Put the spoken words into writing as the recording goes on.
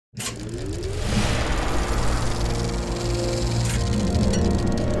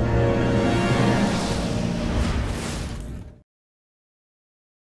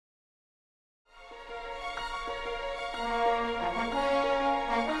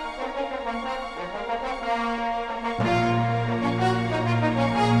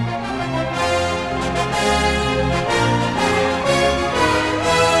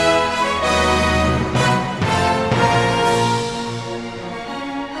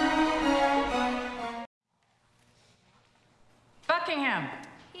Rockingham.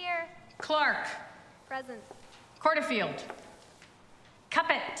 Here. Clark. Present. Porterfield.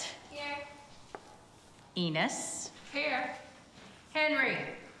 Cuppet. Here. Enos. Here. Henry.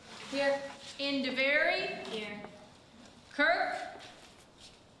 Here. Indevery. Here. Kirk.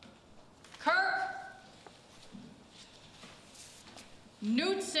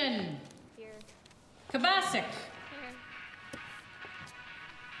 Knutson. Here. Kabasic. Here.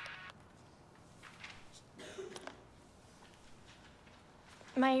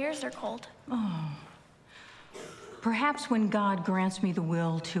 My ears are cold. Oh. Perhaps when God grants me the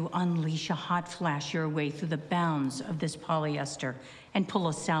will to unleash a hot flash your way through the bounds of this polyester and pull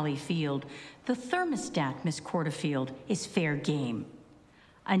a Sally Field, the thermostat, Miss Porterfield, is fair game.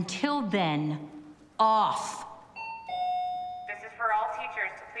 Until then, off. This is for all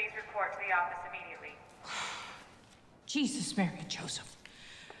teachers to please report to the office immediately. Jesus, Mary, and Joseph.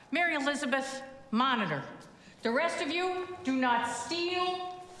 Mary Elizabeth, monitor. The rest of you, do not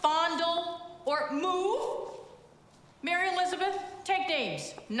steal, fondle, or move. Mary Elizabeth, take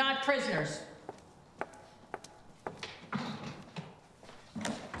names, not prisoners.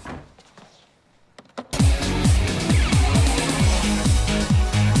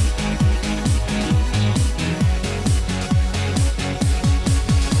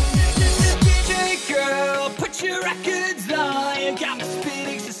 DJ girl, put your records on. You got me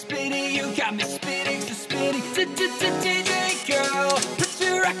spinning, so spinning. You got me spinning, so spinning. DJ girl, put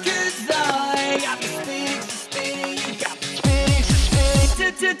your records on. You got me spinning, so spinning. You got me spinning, so spinning.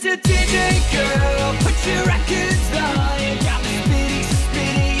 DJ girl, put your records on. You got me spinning, so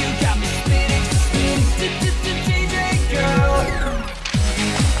spinning. You got me spinning, so spinning. DJ girl.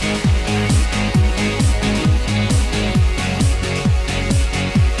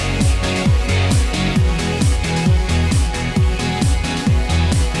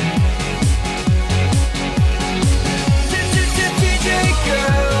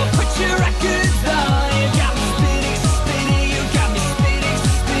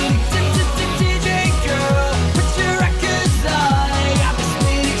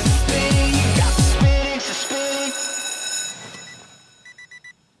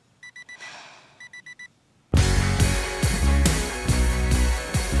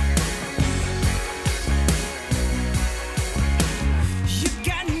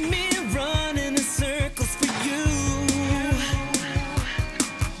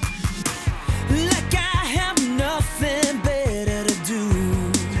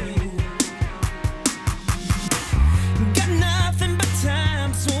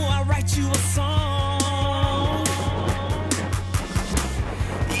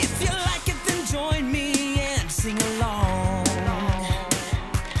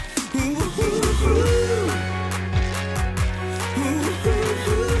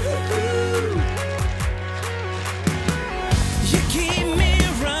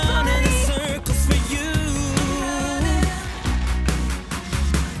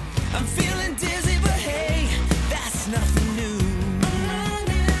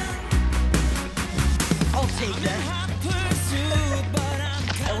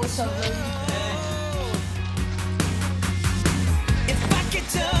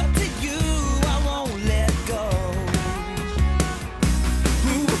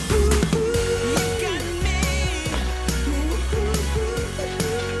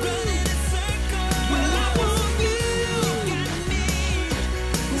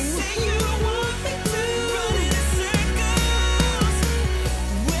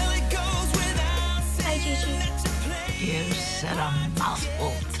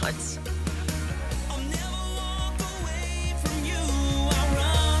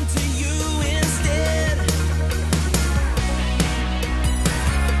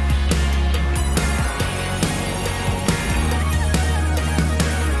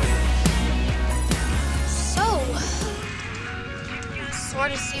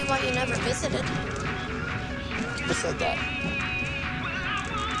 To see why you never visited. Who said that?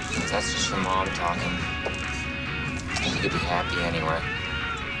 That's just your mom talking. You could be happy anywhere.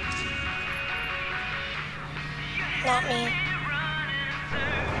 Not me.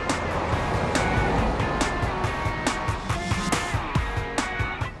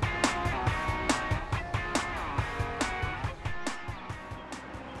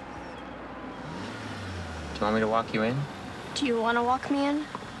 Do you want me to walk you in? Do you want to walk me in?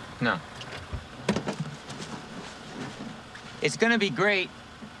 No. It's gonna be great.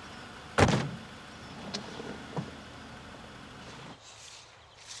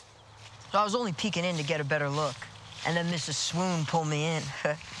 So I was only peeking in to get a better look. And then Mrs. Swoon pulled me in.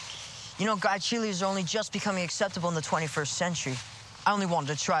 You know, guy cheerleaders are only just becoming acceptable in the 21st century. I only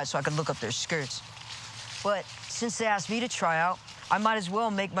wanted to try so I could look up their skirts. But since they asked me to try out, I might as well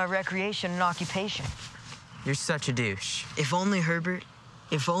make my recreation an occupation. You're such a douche. If only, Herbert.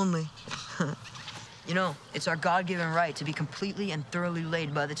 If only. You know, it's our God-given right to be completely and thoroughly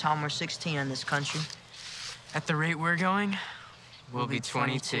laid by the time we're 16 in this country. At the rate we're going, we'll be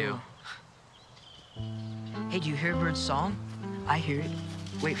 22. Hey, do you hear Bird's song? I hear it.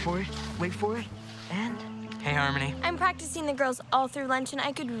 Wait for it. Wait for it. And... Hey, Harmony. I'm practicing the girls all through lunch, and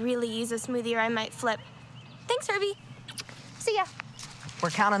I could really use a smoothie or I might flip. Thanks, Herbie. See ya.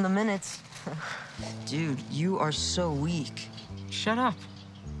 We're counting the minutes. Dude, you are so weak. Shut up.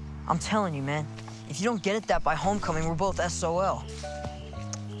 I'm telling you, man. If you don't get it that by homecoming, we're both SOL.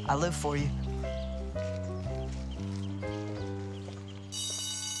 I live for you.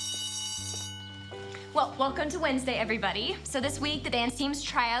 Well, welcome to Wednesday, everybody. So this week, the dance team's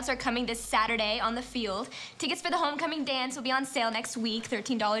tryouts are coming this Saturday on the field. Tickets for the homecoming dance will be on sale next week,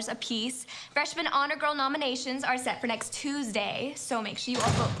 $13 a piece. Freshman Honor Girl nominations are set for next Tuesday, so make sure you all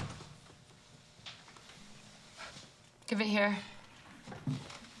vote. Give it here.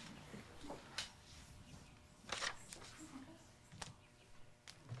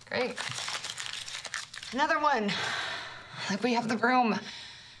 Great. Another one. Like we have the room.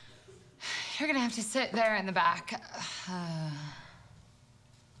 You're gonna have to sit there in the back.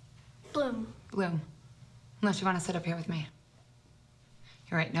 Bloom. Bloom. Unless you want to sit up here with me.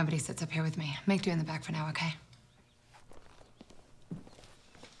 You're right, nobody sits up here with me. Make do in the back for now, okay?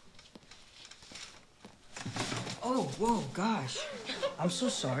 Oh, whoa, gosh. I'm so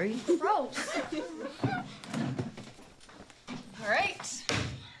sorry. Gross. All right.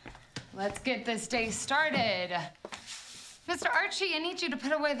 Let's get this day started. Mr. Archie, I need you to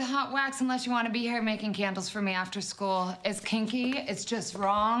put away the hot wax unless you want to be here making candles for me after school. It's kinky. It's just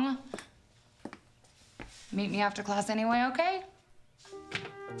wrong. Meet me after class anyway, okay?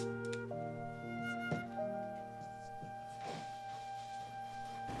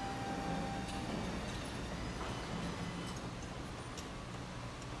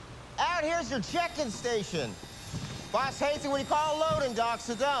 Out here's your check-in station. Boss hates it when you call a loading dock,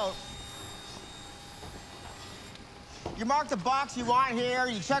 so don't. You mark the box you want here,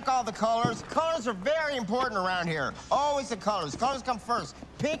 you check all the colors. Colors are very important around here. Always the colors. Colors come first.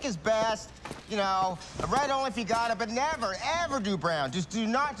 Pink is best, you know, red only if you got it, but never, ever do brown. Just do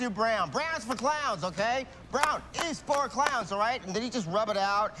not do brown. Brown's for clowns, okay? Brown is for clowns, all right? And then you just rub it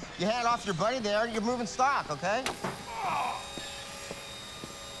out, you hand it off to your buddy there, you're moving stock, okay?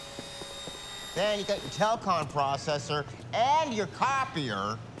 Then you got your telecom processor and your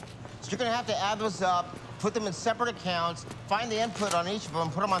copier. So you're gonna have to add those up, put them in separate accounts, find the input on each of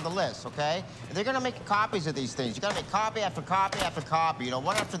them, put them on the list, okay? And they're gonna make copies of these things. You gotta make copy after copy after copy, you know,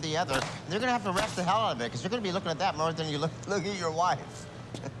 one after the other. And they're gonna have to rest the hell out of it, because you're gonna be looking at that more than you look at your wife.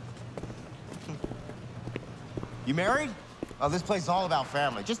 You married? Oh, this place is all about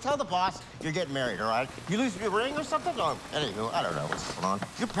family. Just tell the boss you're getting married, all right? You lose your ring or something? Oh, anywho, I don't know what's going on.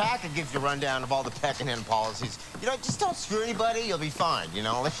 Your packet gives you a rundown of all the pecking in policies. You know, just don't screw anybody, you'll be fine, you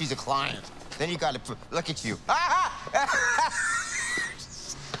know, unless she's a client. Then you gotta look at you. I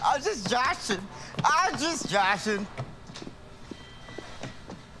was just joshing.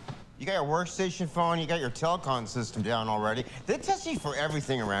 You got your workstation phone, you got your telecom system down already. They test you for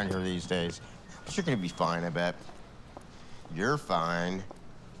everything around here these days. But you're gonna be fine, I bet. You're fine.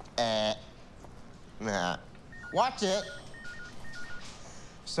 Nah. Watch it.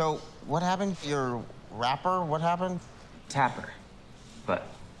 So, what happened? Your rapper, what happened? Tapper. But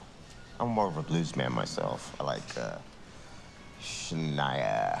I'm more of a blues man myself. I like,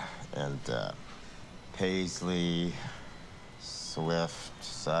 Shania and, Paisley, Swift,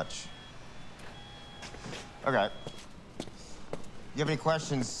 such. Okay. You have any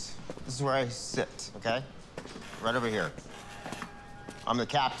questions? This is where I sit, okay? Right over here. I'm the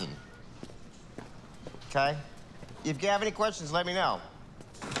captain. Okay? If you have any questions, let me know.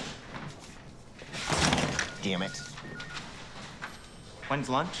 Damn it. when's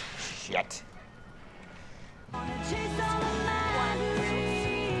lunch? Shit. Tighten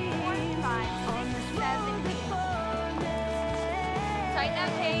up,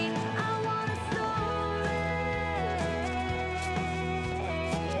 Kate.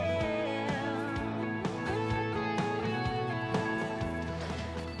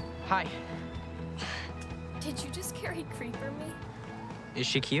 Hi. Did you just carry Creeper me? Is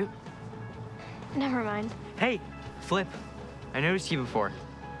she cute? Never mind. Hey, Flip. I noticed you before.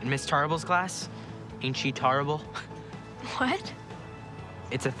 In Miss Tarrable's class. Ain't she terrible? What?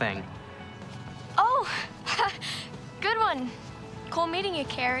 It's a thing. Oh, good one. Cool meeting you,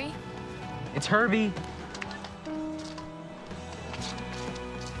 Carrie. It's Herbie.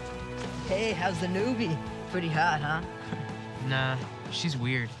 Hey, how's the newbie? Pretty hot, huh? Nah, she's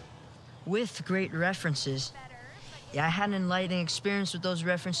weird. With great references. Yeah, I had an enlightening experience with those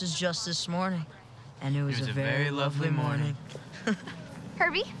references just this morning. And it was a very lovely morning.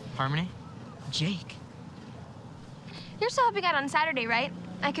 Herbie? Harmony? Jake. You're still helping out on Saturday, right?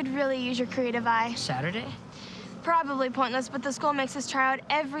 I could really use your creative eye. Saturday? Probably pointless, but the school makes us try out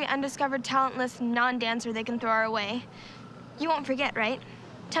every undiscovered talentless non-dancer they can throw our way. You won't forget, right?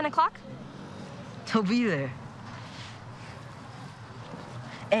 10 o'clock? He'll be there.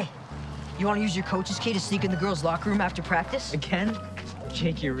 Hey, you want to use your coach's key to sneak in the girls' locker room after practice? Again?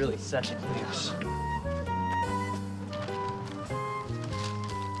 Jake, you're really such a douche.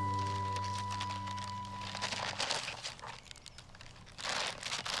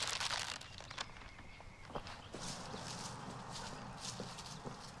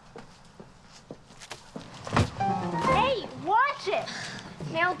 Hey, watch it!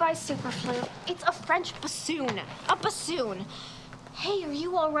 Nailed by Superflu. It's a French bassoon. A bassoon. Hey, are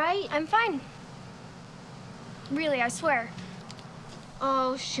you all right? I'm fine. Really, I swear.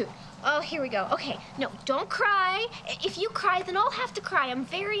 Oh, shoot. Oh, here we go. Okay, no, don't cry. If you cry, then I'll have to cry. I'm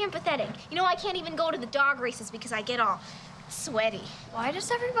very empathetic. You know, I can't even go to the dog races because I get all sweaty. Why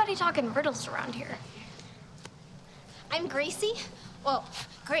does everybody talk in riddles around here? I'm Gracie. Well,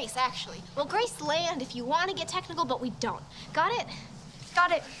 Grace, actually. Well, Grace Land, if you want to get technical, but we don't. Got it?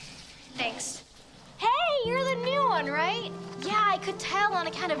 Got it. Thanks. Hey, you're the new one, right? Yeah, I could tell on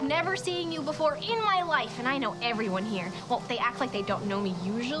account of never seeing you before in my life, and I know everyone here. Well, they act like they don't know me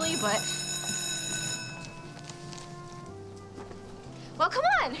usually, but... Well, come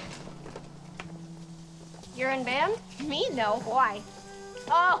on. You're in band? Me? No. Why?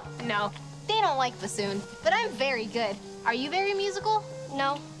 Oh, no. They don't like bassoon, but I'm very good. Are you very musical?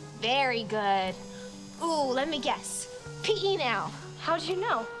 No. Very good. Ooh, let me guess. PE now. How'd you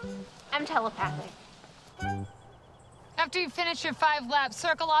know? I'm telepathic. After you finish your 5 laps,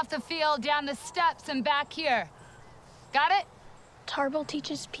 circle off the field, down the steps, and back here. Got it? Tarble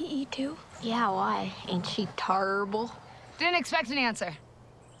teaches PE too? Yeah, why? Ain't she terrible? Didn't expect an answer.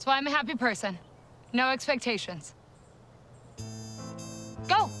 That's why I'm a happy person. No expectations.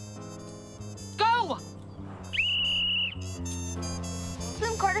 Go! Go!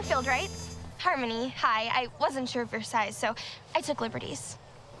 Bloom Quarterfield, right? Harmony, hi. I wasn't sure of your size, so I took liberties.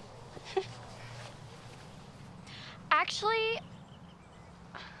 Actually,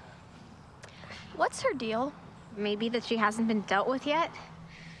 what's her deal? Maybe that she hasn't been dealt with yet?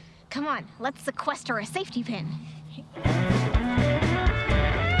 Come on, let's sequester a safety pin.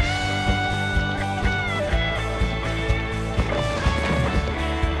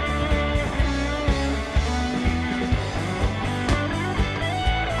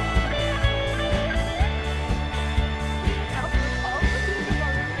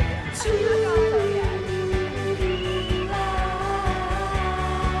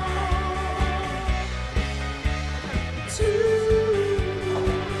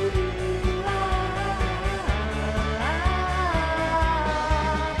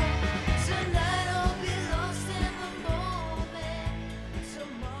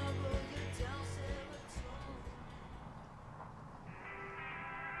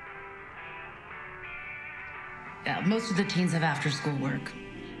 Yeah, most of the teens have after-school work.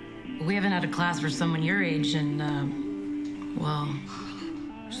 We haven't had a class for someone your age in, well,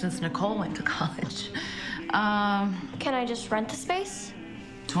 since Nicole went to college. Can I just rent the space?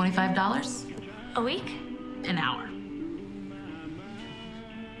 $25? A week? An hour.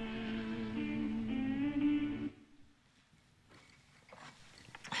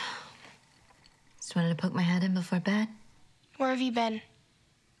 Just wanted to poke my head in before bed. Where have you been?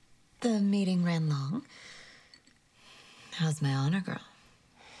 The meeting ran long. How's my honor girl?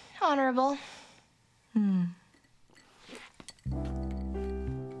 Honorable.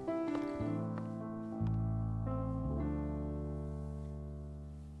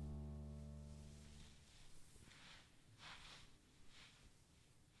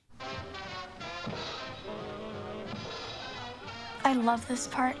 I love this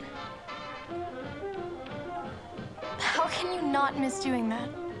part. How can you not miss doing that?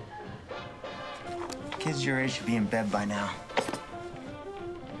 Kids your age should be in bed by now.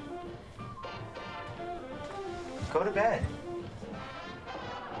 Go to bed.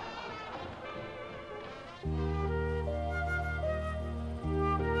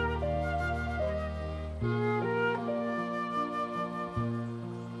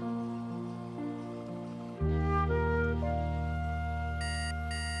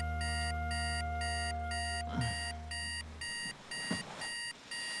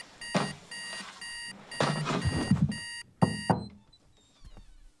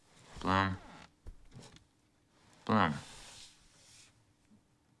 Bloom.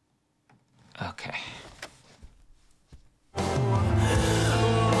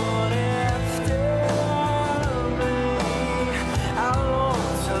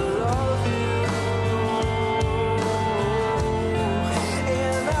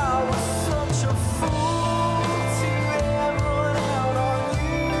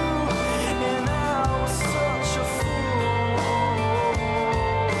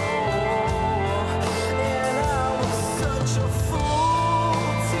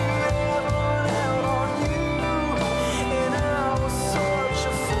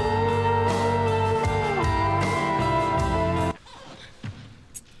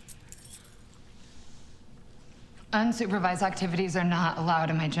 Unsupervised activities are not allowed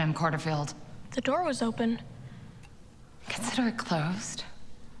in my gym, Quarterfield. The door was open. Consider it closed.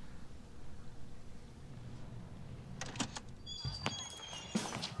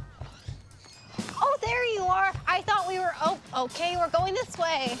 Oh, there you are. I thought we were, oh, okay, we're going this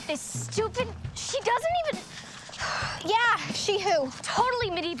way. This stupid, she doesn't even, yeah, she who? Totally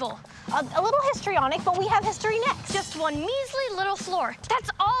medieval. A little histrionic, but we have history next. Just one measly little floor. That's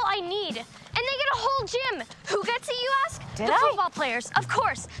all I need. And they get a whole gym. Who gets it, you ask? Did the I? football players, of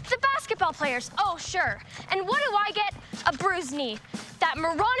course. The basketball players, oh, sure. And what do I get? A bruised knee. That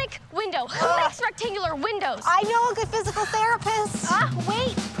moronic window. Who makes rectangular windows? I know a good physical therapist.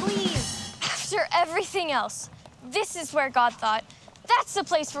 Wait, please. After everything else, this is where God thought, that's the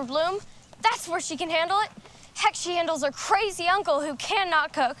place for Bloom. That's where she can handle it. Heck, she handles her crazy uncle who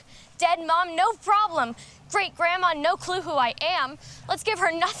cannot cook. Dead mom, no problem. Great grandma, no clue who I am. Let's give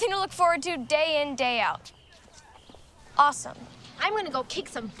her nothing to look forward to day in, day out. Awesome. I'm gonna go kick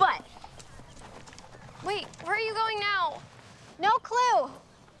some butt. Wait, where are you going now? No clue.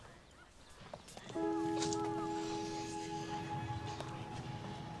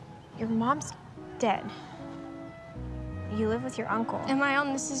 Your mom's dead. You live with your uncle. Am I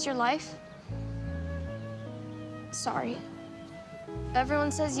on This Is Your Life? Sorry.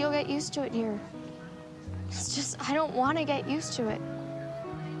 Everyone says you'll get used to it here. It's just, I don't want to get used to it.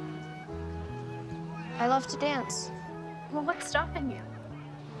 I love to dance. Well, what's stopping you?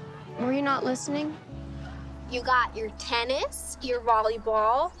 Were you not listening? You got your tennis, your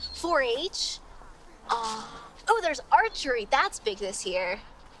volleyball, 4-H. Oh, there's archery. That's big this year.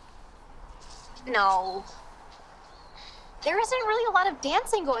 No. There isn't really a lot of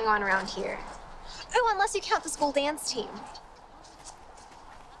dancing going on around here. Oh, unless you count the school dance team.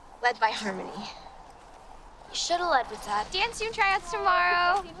 Led by Harmony. You should have led with that. Dance team tryouts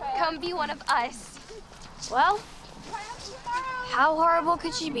tomorrow. Come be one of us. Well, how horrible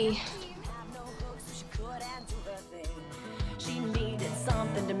could she be? She needed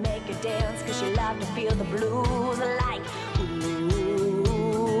something to make her dance, 'cause she loved to feel the blues like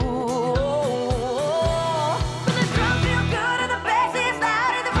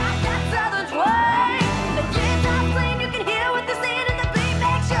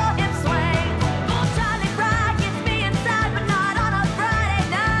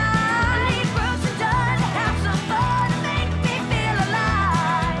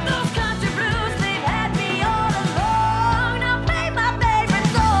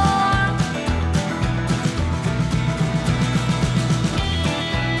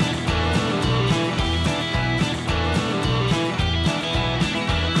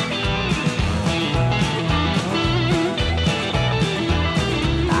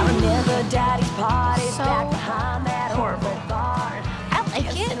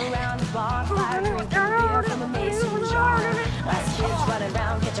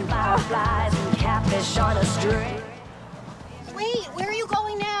on a string. Wait, where are you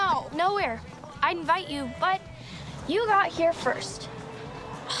going now? Nowhere. I'd invite you, but you got here first.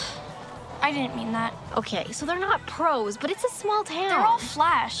 I didn't mean that. Okay, so they're not pros, but it's a small town. They're all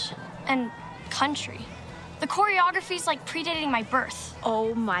flash and country. The choreography's like predating my birth.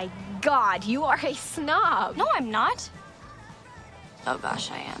 Oh my God, you are a snob. No, I'm not. Oh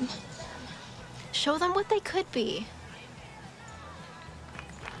gosh, I am. Show them what they could be.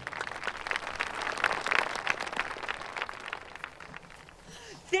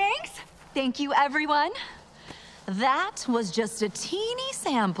 Thanks. Thank you, everyone. That was just a teeny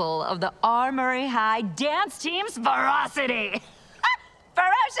sample of the Armory High dance team's ferocity.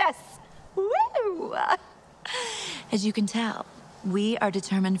 Ferocious! Woo! As you can tell, we are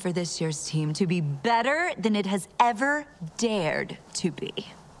determined for this year's team to be better than it has ever dared to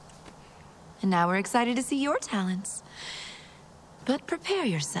be. And now we're excited to see your talents. But prepare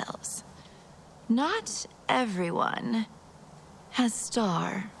yourselves. Not everyone has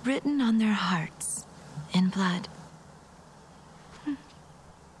star written on their hearts in blood.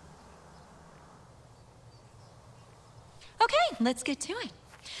 Okay, let's get to it.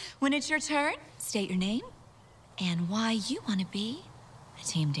 When it's your turn, state your name and why you want to be a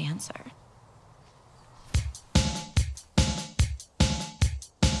team dancer.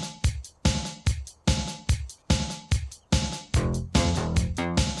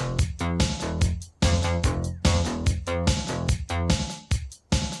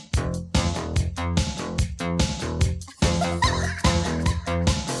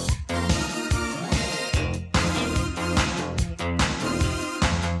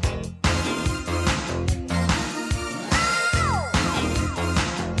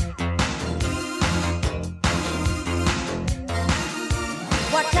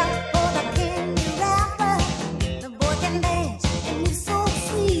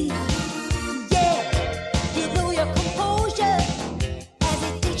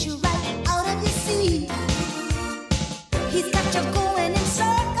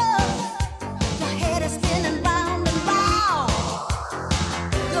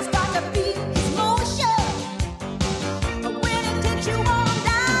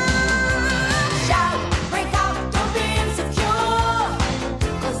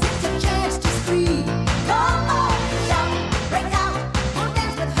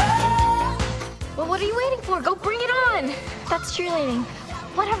 stimulating.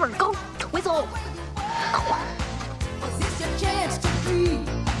 Whatever, go twizzle.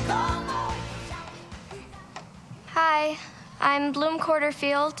 Hi, I'm Bloom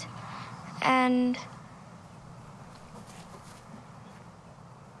Quarterfield, and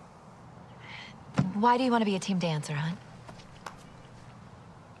Why do you want to be a team dancer, hon?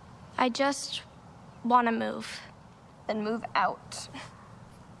 I just want to move. Then move out.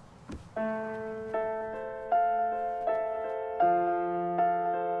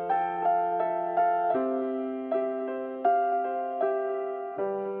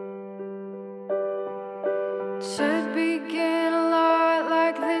 Should begin a lot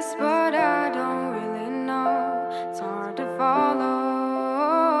like this, but I don't really know. It's hard to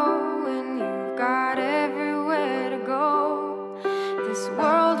follow when you've got everywhere to go. This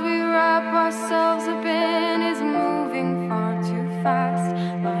world we wrap ourselves up in is moving far too fast,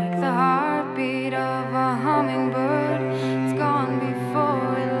 like the heartbeat of a hummingbird. It's gone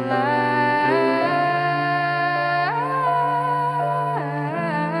before it lasts,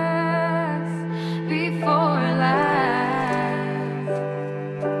 before it lasts.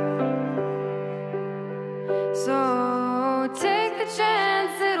 So take the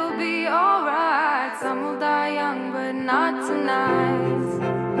chance, it'll be alright. Some will die young, but not tonight.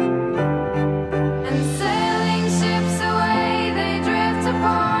 And sailing ships away, they drift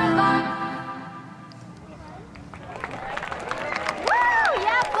apart like. Woo!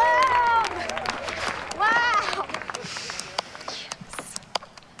 Yeah, boom! Wow!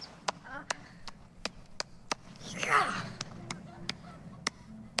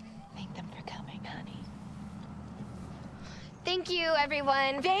 Thank them for coming, honey. Thank you,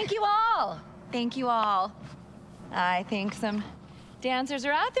 everyone. Thank you all. Thank you all. I think some dancers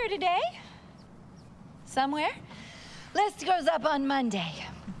are out there today. Somewhere. List goes up on Monday.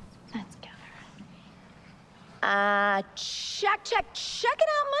 Let's go. Check it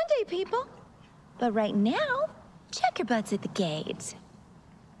out Monday, people. But right now, check your butts at the gate.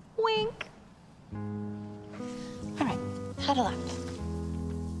 Wink. All right, huddle up.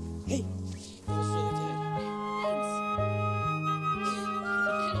 Hey.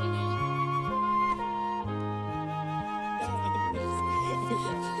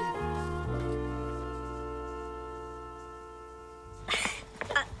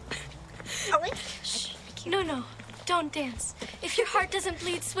 No, don't dance. If your heart doesn't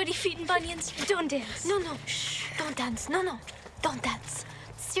bleed sweaty feet and bunions, don't dance. No, shh, don't dance. No, don't dance.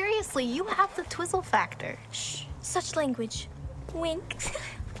 Seriously, you have the twizzle factor. Shh, such language. Wink.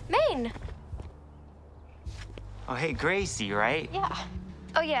 Maine. Oh, hey, Gracie, right? Yeah.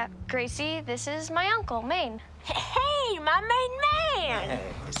 Oh, yeah, Gracie, this is my uncle, Maine. Hey, my main man! Hey,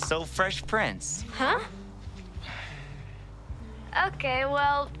 so Fresh Prince. Huh? Okay,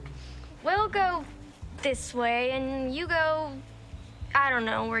 well, we'll go this way, and you go... I don't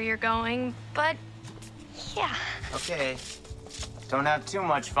know where you're going, but yeah. Okay. Don't have too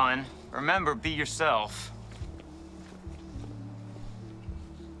much fun. Remember, be yourself.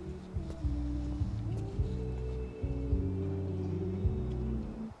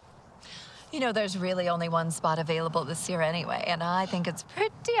 You know, there's really only one spot available this year anyway, and I think it's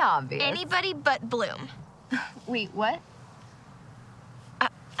pretty obvious. Anybody but Bloom. Wait, what?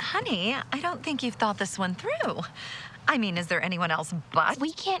 Honey, I don't think you've thought this one through. I mean, is there anyone else but?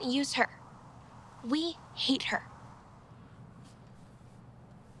 We can't use her. We hate her.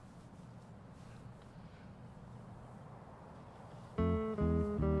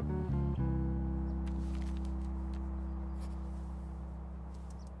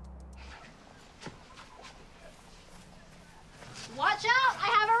 Watch out! I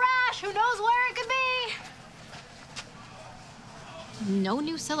have a rash! Who knows where it could be? No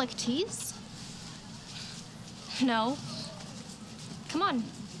new selectees? No. Come on.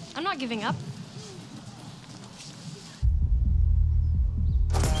 I'm not giving up.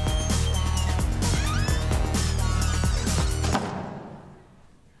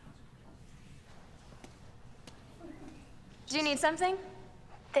 Do you need something?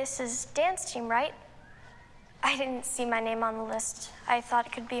 This is dance team, right? I didn't see my name on the list. I thought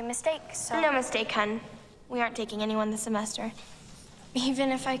it could be a mistake, so... No mistake, hun. We aren't taking anyone this semester.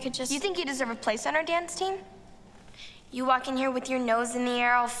 Even if I could just... You think you deserve a place on our dance team? You walk in here with your nose in the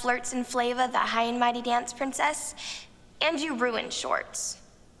air, all flirts and flava, the high and mighty dance princess, and you ruin shorts.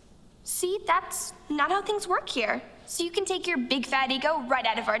 See, that's not how things work here. So you can take your big fat ego right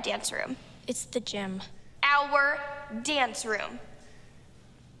out of our dance room. It's the gym. Our dance room.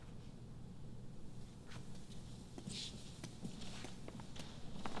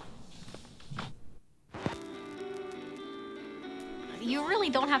 You really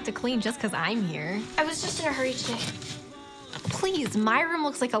don't have to clean just because I'm here. I was just in a hurry today. Please, my room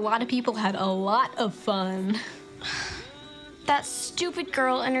looks like a lot of people had a lot of fun. That stupid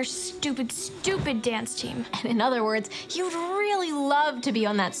girl and her stupid, stupid dance team. And in other words, you'd really love to be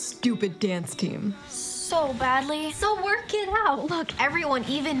on that stupid dance team. So badly. So work it out. Look, everyone,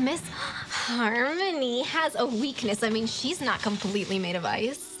 even Miss Harmony, has a weakness. I mean, she's not completely made of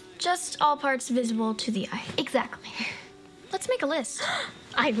ice. Just all parts visible to the eye. Exactly. Let's make a list.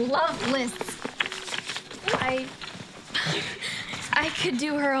 I love lists. I could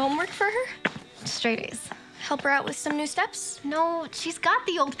do her homework for her. Straight A's. Help her out with some new steps? No, she's got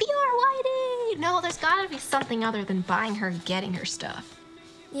the old PRYD. No, there's gotta be something other than buying her and getting her stuff.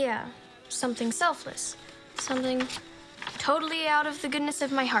 Yeah, something selfless. Something totally out of the goodness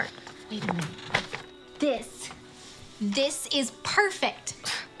of my heart. Wait a minute. This is perfect.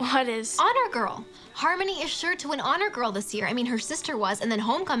 What is? Honor Girl. Harmony is sure to win Honor Girl this year. I mean, her sister was, and then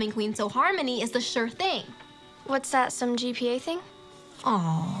Homecoming Queen, so Harmony is the sure thing. What's that, some GPA thing?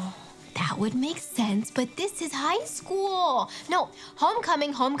 Oh, that would make sense, but this is high school. No,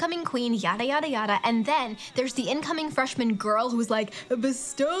 homecoming queen, yada, yada, yada. And then there's the incoming freshman girl who's like,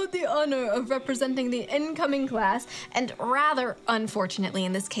 bestowed the honor of representing the incoming class. And rather unfortunately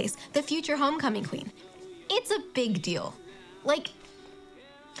in this case, the future homecoming queen. It's a big deal. Like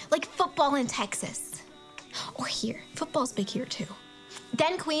football in Texas. Or here, football's big here too.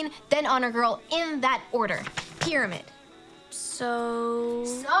 Then queen, then honor girl, in that order. Pyramid. So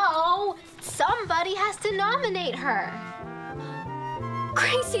somebody has to nominate her.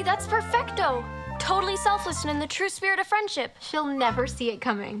 Gracie, that's perfecto. Totally selfless and in the true spirit of friendship. She'll never see it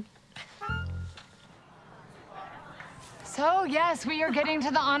coming. So, yes, we are getting to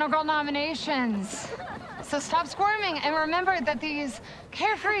the Honor Girl nominations. So stop squirming and remember that these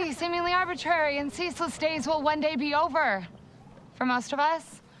carefree, seemingly arbitrary, and ceaseless days will one day be over. For most of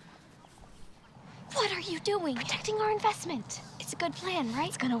us. What are you doing? Protecting our investment. It's a good plan, right?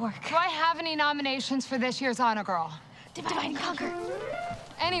 It's gonna work. Do I have any nominations for this year's Honor Girl? Divide and conquer.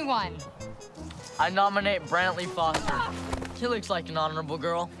 Anyone? I nominate Brantley Foster. She looks like an honorable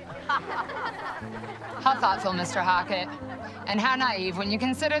girl. How thoughtful, Mr. Hockett. And how naive when you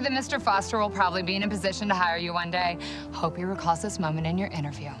consider that Mr. Foster will probably be in a position to hire you one day. Hope he recalls this moment in your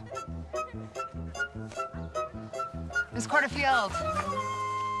interview. Ms. Porterfield.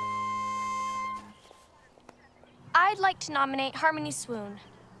 I'd like to nominate Harmony Swoon.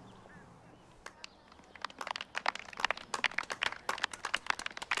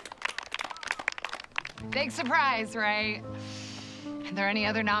 Big surprise, right? Are there any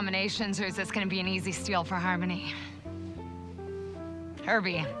other nominations, or is this gonna be an easy steal for Harmony?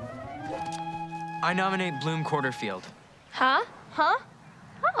 Herbie. I nominate Bloom Quarterfield. Huh?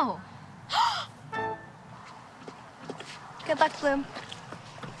 Oh. Good luck, Bloom.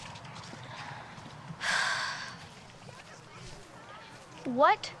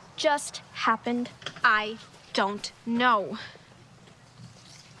 What just happened? I don't know.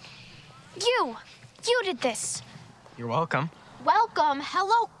 You did this. You're welcome. Welcome.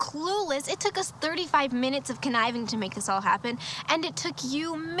 Hello, clueless. It took us 35 minutes of conniving to make this all happen, and it took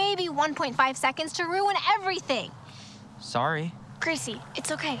you maybe 1.5 seconds to ruin everything. Sorry. Gracie,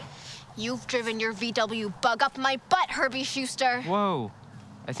 it's okay. You've driven your VW bug up my butt, Herbie Schuster. Whoa.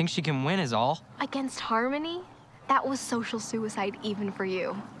 I think she can win is all. Against Harmony? That was social suicide even for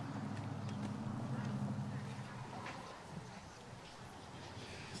you.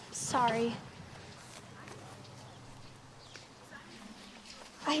 Sorry.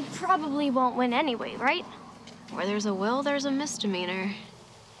 I probably won't win anyway, right? Where there's a will, there's a misdemeanor.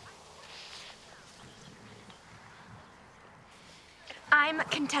 I'm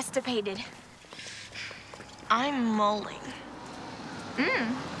contestipated. I'm mulling.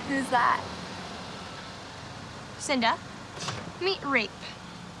 Who's that? Cinda, meet Rape.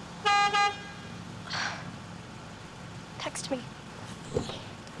 Text me.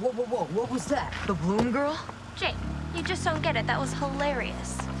 Whoa, what was that? The Bloom girl? Jake, you just don't get it. That was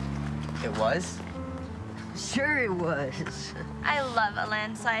hilarious. It was? Sure it was. I love a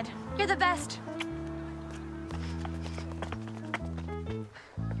landslide. You're the best.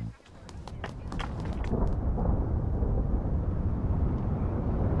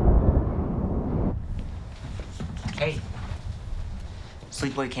 Hey.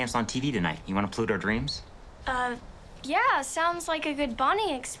 Sleepaway Camp's on TV tonight. You want to pollute our dreams? Yeah, sounds like a good bonding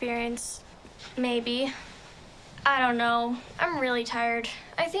experience. Maybe. I don't know. I'm really tired.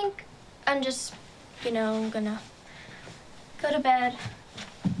 I think I'm just, gonna go to bed.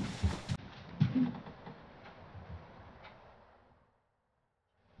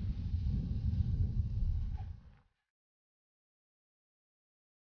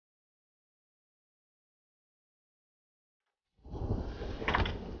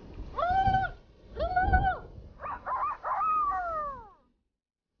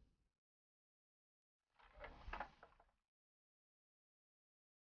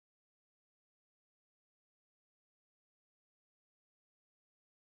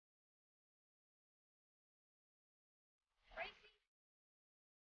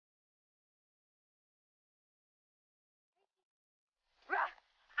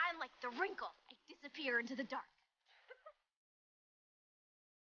 wrinkle, I disappear into the dark.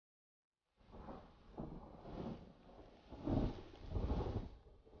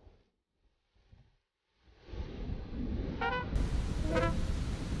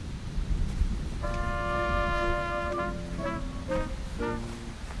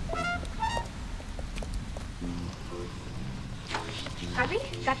 Harvey,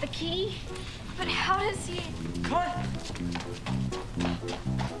 got the key? But how does he... What?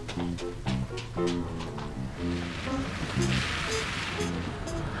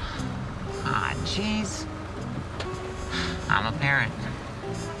 Ah, jeez. I'm a parent.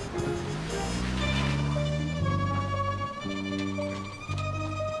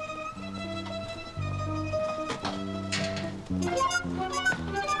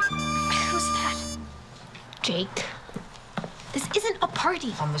 Who's that? Jake. This isn't a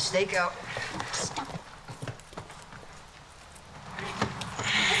party. On the stakeout. Stop.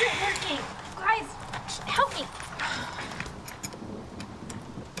 This isn't working. Guys, help me.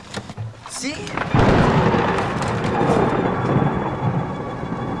 See?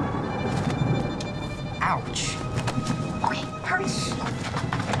 Ouch. Okay, hurry.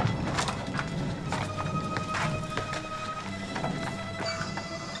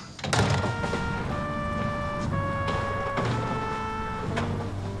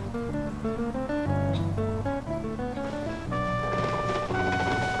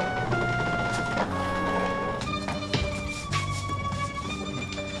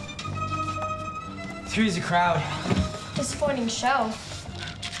 Three's a crowd. Disappointing show.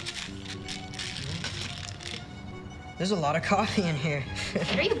 There's a lot of coffee in here.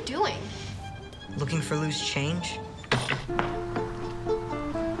 What are you doing? Looking for loose change?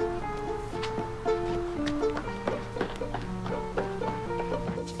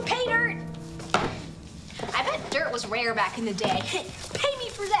 Pay dirt! I bet dirt was rare back in the day. Pay me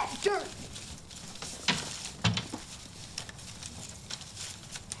for that dirt!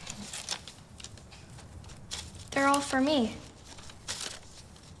 They're all for me.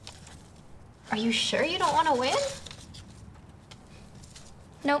 Are you sure you don't want to win?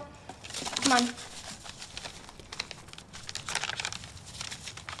 Nope. Come on.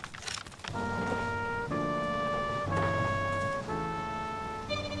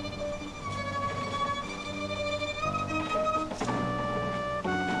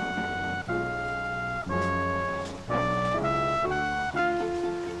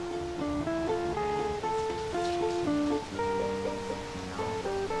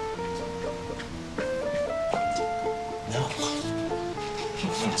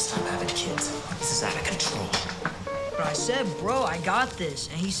 Stop having kids. This is out of control. But I said, bro, I got this.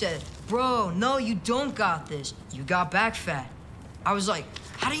 And he said, bro, no, you don't got this. You got back fat. I was like,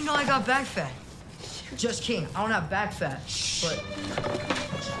 how do you know I got back fat? Just kidding. I don't have back fat. But...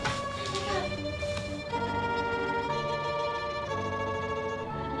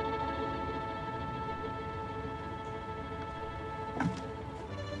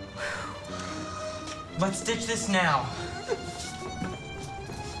 Let's ditch this now.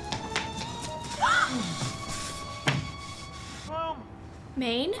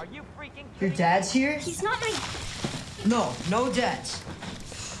 Maine? Are you freaking Your dad's here? He's not my... No dads.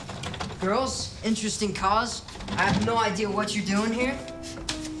 Girls, interesting cause. I have no idea what you're doing here.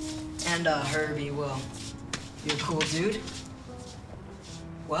 And, Herbie, well, you're a cool dude.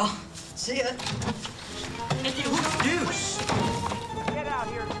 Well, see ya. Deuce! Get out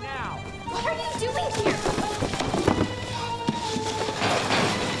here now! What are you doing here?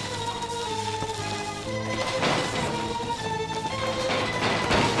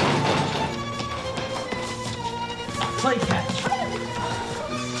 Play catch.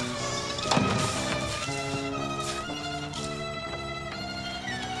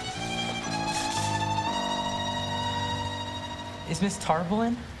 Is Miss Tarble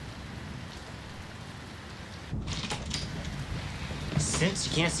in? Since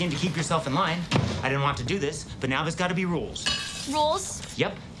you can't seem to keep yourself in line, I didn't want to do this, but now there's got to be rules. Rules?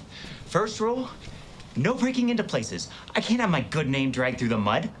 Yep. First rule, no breaking into places. I can't have my good name dragged through the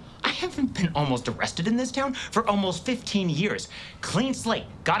mud. I haven't been almost arrested in this town for almost 15 years. Clean slate,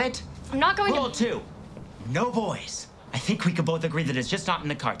 got it? I'm not going Rule 2, no boys. I think we could both agree that it's just not in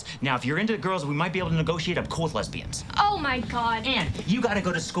the cards. Now, if you're into girls, we might be able to negotiate up cool with lesbians. Oh my God. And you gotta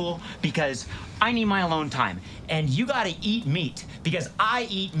go to school because I need my alone time. And you gotta eat meat because I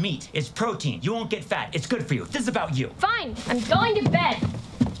eat meat. It's protein. You won't get fat. It's good for you. This is about you. Fine, I'm going to bed.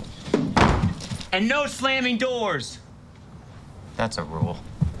 And no slamming doors. That's a rule.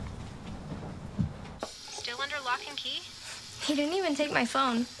 Still under lock and key? He didn't even take my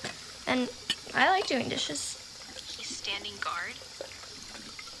phone. And I like doing dishes. He's standing guard.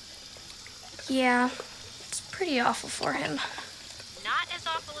 Yeah, it's pretty awful for him. Not as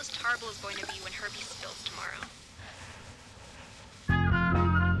awful as Tarble is going to be when Herbie spills tomorrow.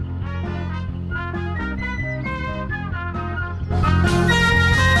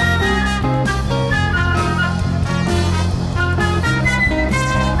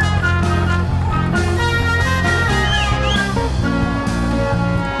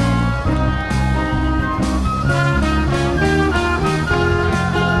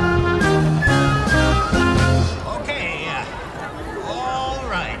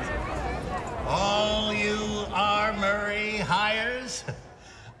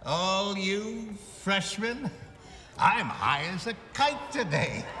 All you freshmen, I'm high as a kite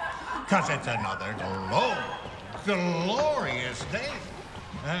today, 'cause it's another glorious day,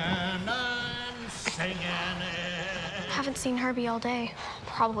 and I'm singing it. Haven't seen Herbie all day.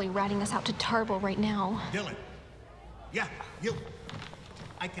 Probably ratting us out to Tarble right now. Dylan. Yeah, you.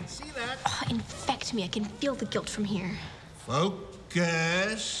 I can see that. Oh, infect me. I can feel the guilt from here.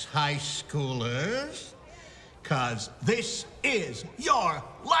 Focus, high schoolers, 'cause this is your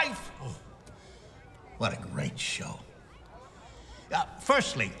life. Oh, what a great show.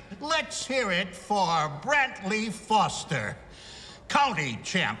 Firstly, let's hear it for Brantley Foster, county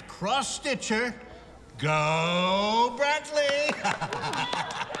champ cross-stitcher. Go, Brantley!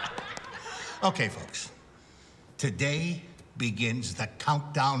 Okay, folks. Today begins the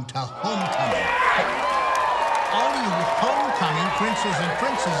countdown to homecoming. All you homecoming princes and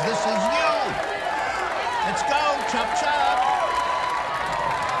princes, this is you. Let's go, chop chop.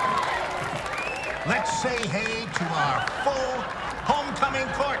 Let's say hey to our full homecoming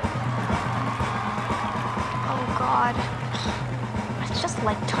court. Oh, God. It's just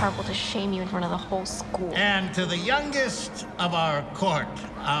like Tarble to shame you in front of the whole school. And to the youngest of our court,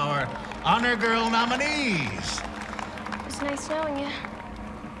 our honor girl nominees. It was nice knowing you.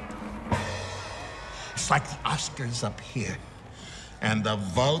 It's like the Oscars up here, and the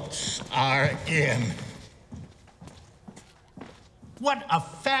votes are in. What a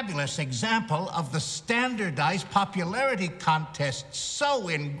fabulous example of the standardized popularity contest so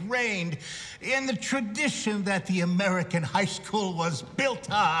ingrained in the tradition that the American high school was built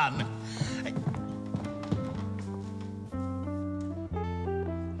on.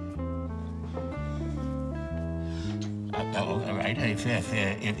 All right,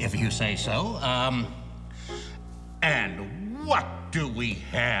 if you say so. And what do we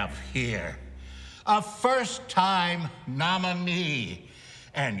have here? A first-time nominee.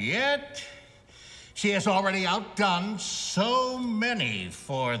 And yet, she has already outdone so many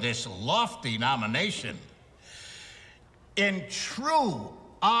for this lofty nomination. In true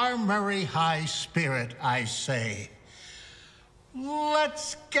R. Murray High spirit, I say,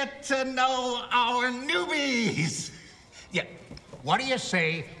 let's get to know our newbies. Yeah, what do you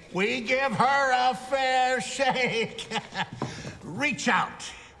say we give her a fair shake? Reach out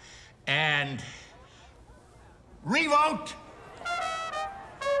and revote.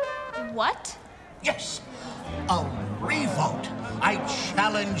 What? Yes, a revote. I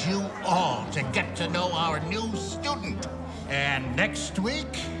challenge you all to get to know our new student. And next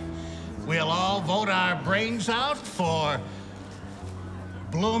week, we'll all vote our brains out for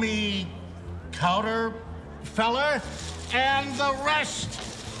Bloomy Cowderfeller and the rest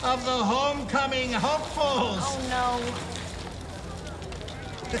of the homecoming hopefuls. Oh, no.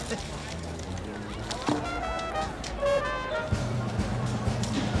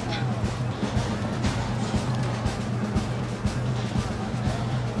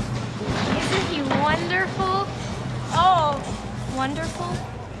 Isn't he wonderful? Oh, wonderful?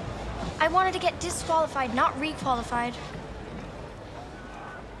 I wanted to get disqualified, not requalified.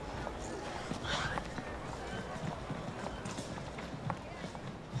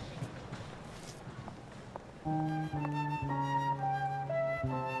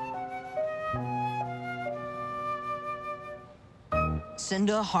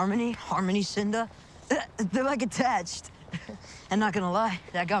 Cinda, Harmony, Harmony, Cinda. They're like attached. And not gonna lie,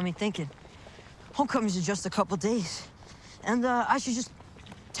 that got me thinking. Homecoming's in just a couple days. And I should just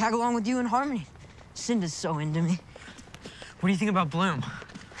tag along with you and Harmony. Cinda's so into me. What do you think about Bloom?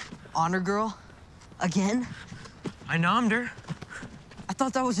 Honor girl? Again? I nommed her. I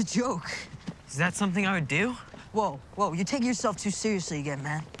thought that was a joke. Is that something I would do? Whoa, you take yourself too seriously again,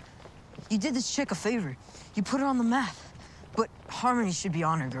 man. You did this chick a favor. You put her on the map. But Harmony should be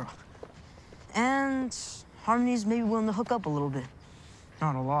honor girl. And Harmony's maybe willing to hook up a little bit.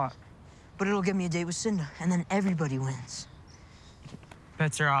 Not a lot. But it'll get me a date with Cinda, and then everybody wins.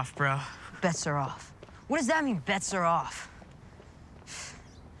 Bets are off, bro. Bets are off. What does that mean, bets are off?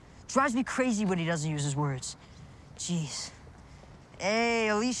 Drives me crazy when he doesn't use his words. Jeez. Hey,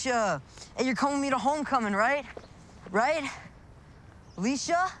 Alicia. Hey, you're coming with me to homecoming, right? Right?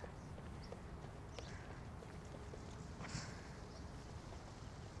 Alicia?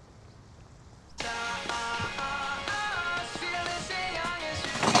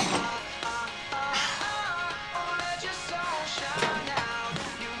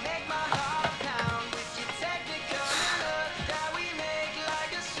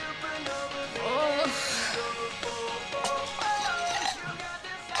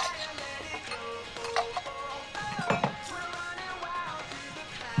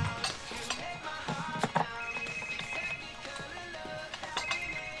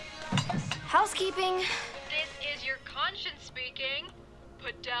 Housekeeping. This is your conscience speaking.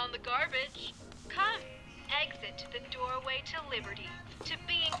 Put down the garbage. Come, exit the doorway to liberty, to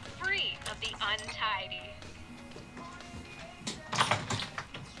being free of the untidy.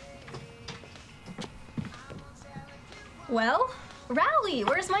 Well, Rowley,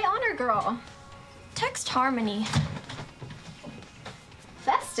 where's my honor girl? Text Harmony.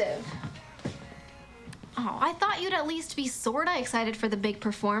 Festive. Oh, I thought you'd at least be sorta excited for the big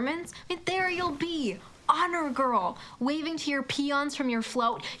performance. I mean, there you'll be, honor girl, waving to your peons from your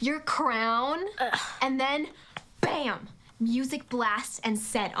float, your crown, and then, bam, music blasts and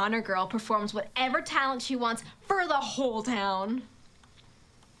said honor girl performs whatever talent she wants for the whole town.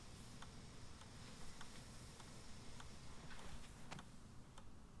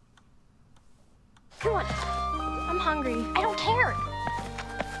 Come on. I'm hungry. I don't care.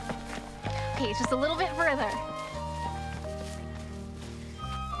 Okay, just a little bit further.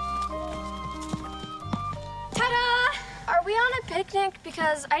 Ta-da! Are we on a picnic?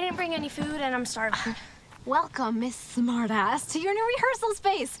 Because I didn't bring any food and I'm starving. Welcome, Miss Smartass, to your new rehearsal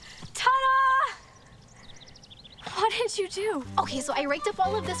space. Ta-da! What did you do? Okay, so I raked up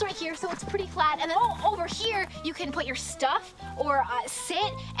all of this right here so it's pretty flat, and then over here you can put your stuff or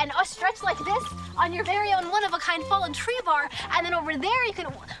sit and stretch like this on your very own one-of-a-kind fallen tree bar, and then over there you can,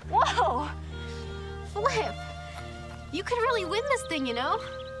 whoa, flip. You could really win this thing, you know?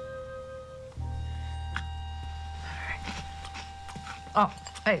 Oh,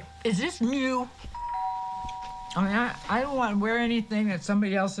 hey, is this new? I mean, I don't want to wear anything that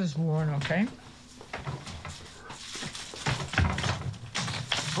somebody else has worn, okay?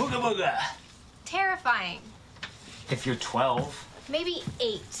 Booga booga. Terrifying. If you're 12, Maybe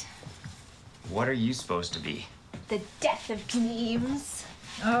 8. what are you supposed to be? The death of dreams.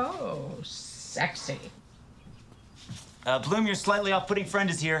 Oh, sexy. Bloom, your slightly off-putting friend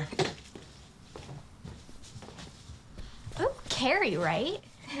is here. Oh, Carrie, right?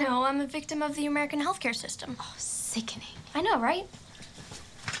 No, I'm a victim of the American healthcare system. Oh, sickening. I know, right?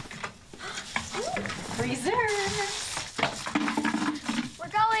 Reserve. We're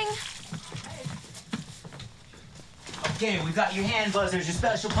going. Okay, we've got your hand buzzers, your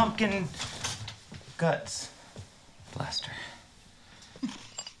special pumpkin guts blaster.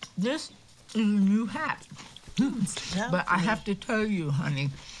 This is a new hat. But I have to tell you,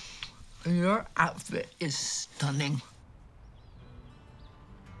 honey, your outfit is stunning.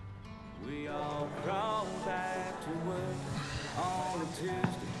 We all crawl back to work on a Tuesday,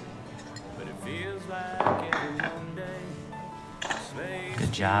 but it feels like every Monday.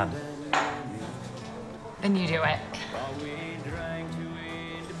 Good job. And you do it. While we drank to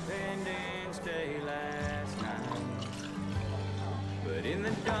Independence Day last night, but in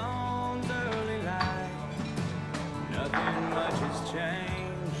the dawn's early light, nothing much has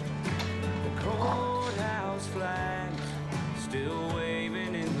changed. The courthouse flags still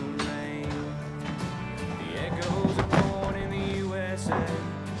waving in the rain. The echoes of born in the USA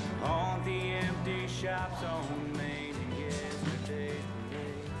haunt the empty shops on Main and yesterday's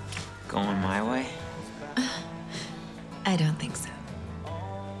parade. Going my way? I don't think so.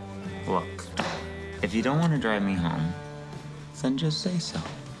 Look, if you don't want to drive me home, then just say so.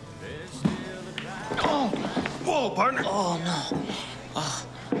 Oh! Whoa, partner! Oh, no.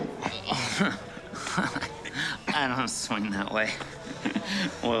 I don't swing that way.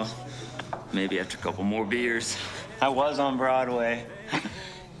 Well, maybe after a couple more beers. I was on Broadway.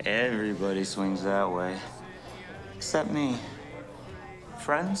 Everybody swings that way. Except me.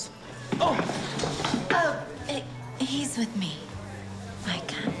 Friends? Oh, he's with me.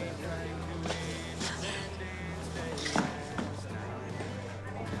 Micah.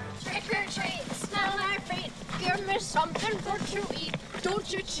 Trick or treat, smell our feet. Give me something for to eat.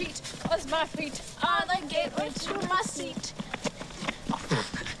 Don't you cheat, 'cause my feet are the gateway to my seat.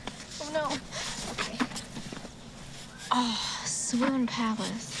 Oh no. Okay. Oh, Swoon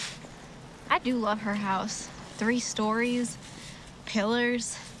Palace. I do love her house. 3 stories,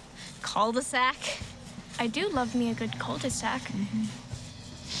 pillars, cul-de-sac. I do love me a good cul-de-sac.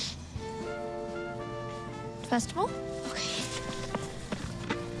 Festival?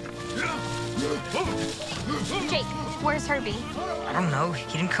 Jake, where's Herbie? I don't know. He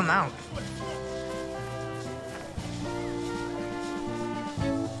didn't come out.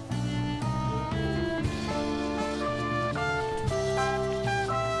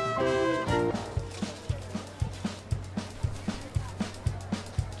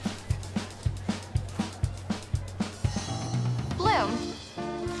 Bloom,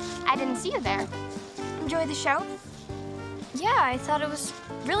 I didn't see you there. Enjoy the show? Yeah, I thought it was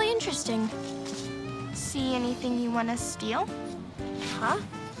really interesting. See anything you want to steal? Huh?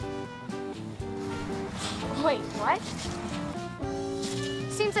 Wait, what?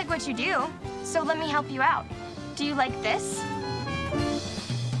 Seems like what you do, so let me help you out. Do you like this?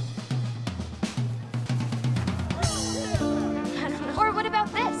 I don't know. Or what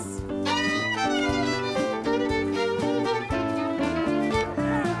about this?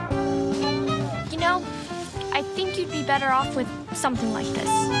 You know, I think you'd be better off with something like this.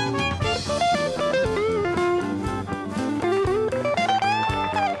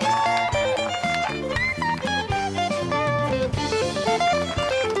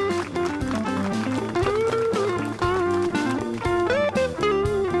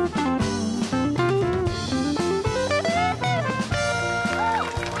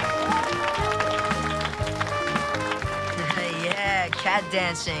 Yeah, cat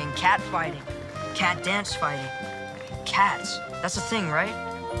dancing, cat fighting, cat dance fighting. Cats, that's a thing, right?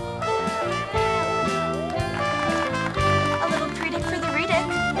 A little predict for the redick.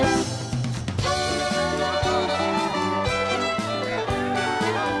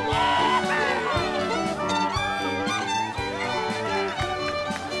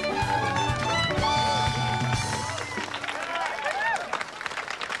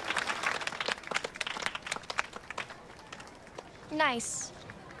 Nice.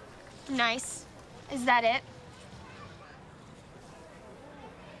 Nice. Is that it?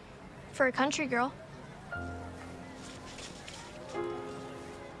 For a country girl.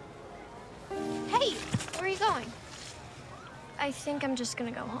 Hey, where are you going? I think I'm just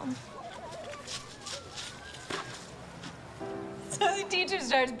gonna go home. So the teacher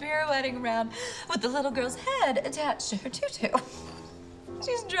starts pirouetting around with the little girl's head attached to her tutu.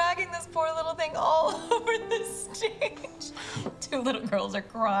 She's dragging this poor little thing all over the stage. Two little girls are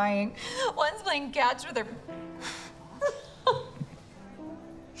crying. One's playing catch with her.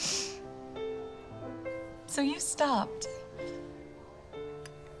 So you stopped.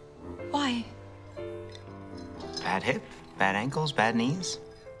 Why? Bad hip, bad ankles, bad knees.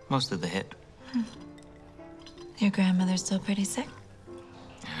 Most of the hip. Your grandmother's still pretty sick?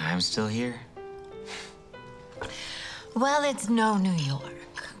 I'm still here. Well, it's no New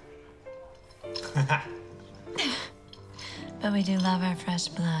York. But we do love our fresh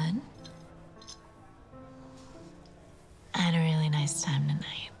blood. I had a really nice time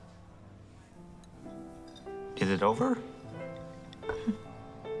tonight. Is it over?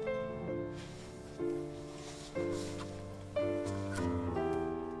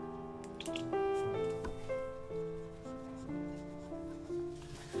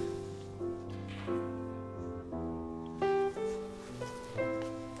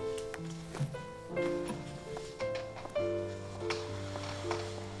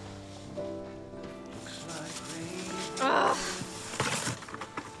 Ugh.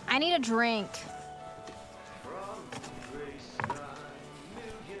 I need a drink.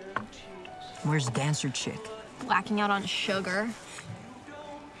 Where's dancer chick? Whacking out on sugar.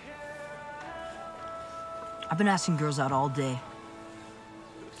 I've been asking girls out all day.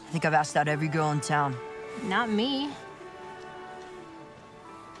 I think I've asked out every girl in town. Not me.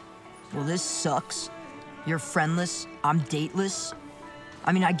 Well, this sucks. You're friendless, I'm dateless.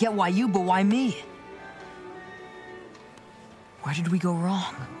 I mean, I get why you, but why me? Where did we go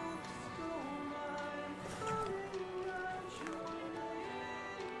wrong?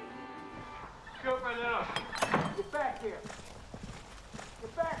 Get back here.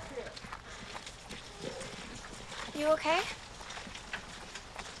 Get back here. You okay?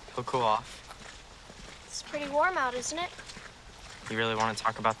 He'll cool off. It's pretty warm out, isn't it? You really want to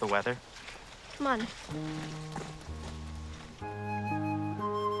talk about the weather? Come on.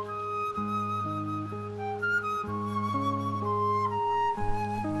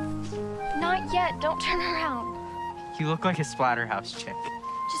 Not yet. Don't turn around. You look like a Splatterhouse chick.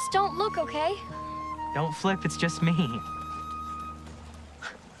 Just don't look, okay? Don't flip, it's just me.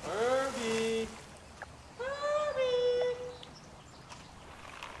 Herbie.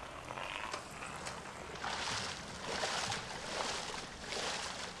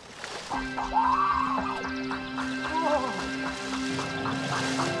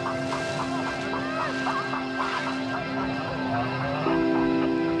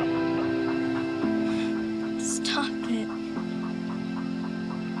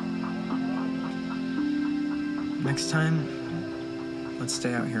 Next time, let's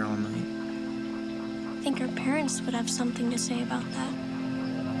stay out here all night. I think our parents would have something to say about that.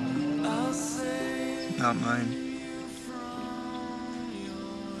 Not mine.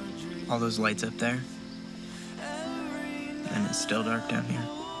 All those lights up there. And it's still dark down here.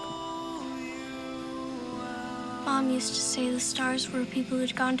 Mom used to say the stars were people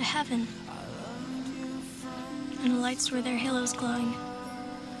who'd gone to heaven. And the lights were their halos glowing.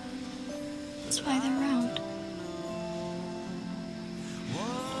 That's why they're round.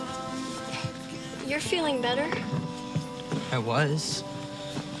 You're feeling better? I was.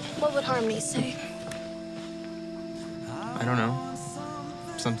 What would Harmony say? I don't know.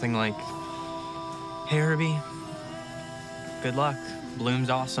 Something like, hey, Herbie, good luck. Bloom's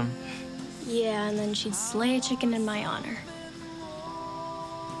awesome. Yeah, and then she'd slay a chicken in my honor.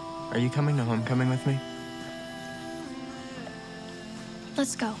 Are you coming to homecoming with me?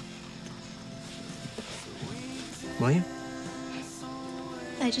 Let's go. Will you?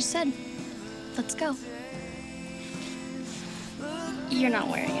 I just said, let's go. You're not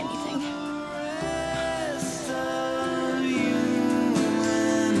wearing anything.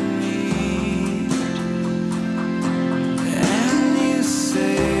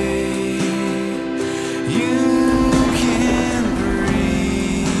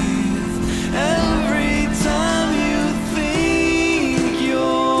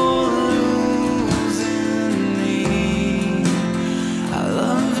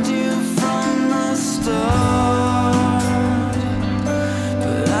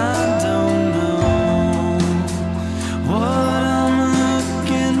 But I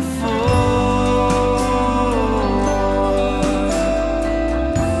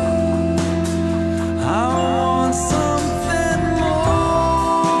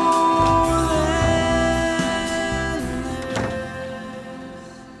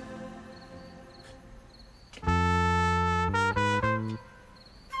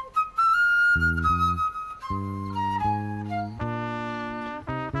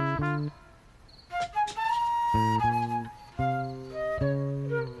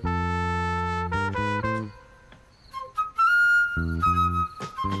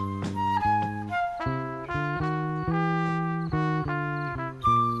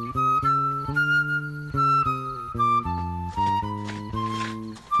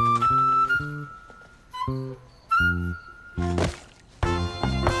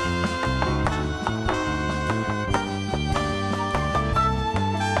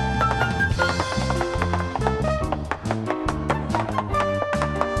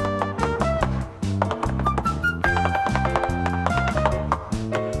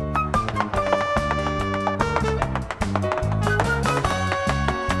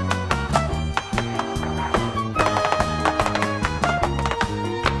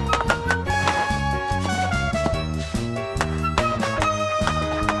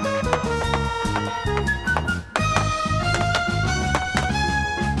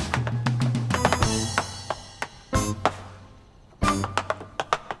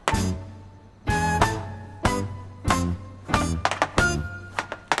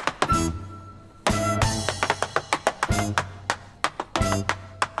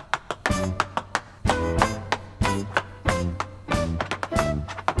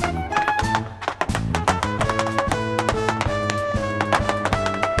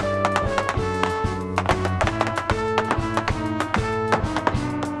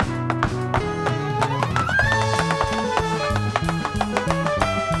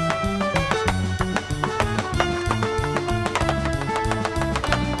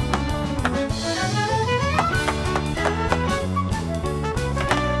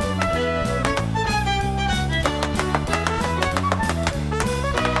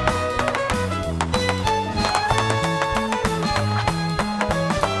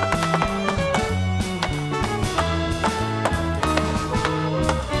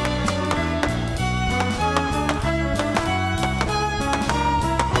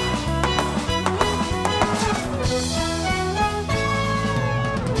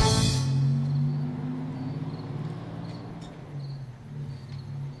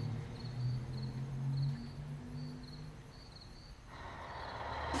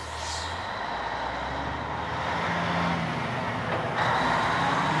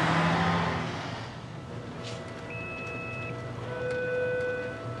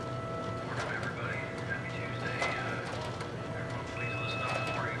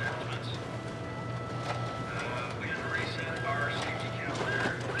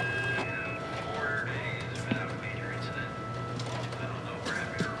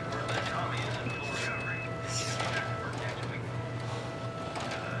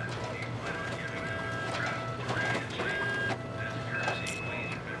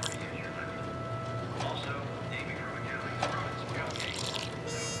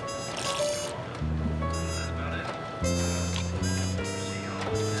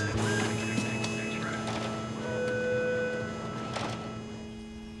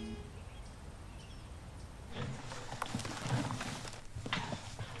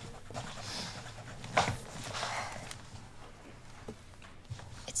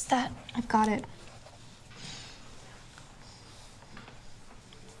that? I've got it.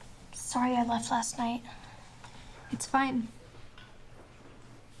 Sorry I left last night. It's fine.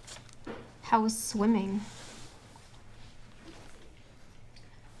 How was swimming?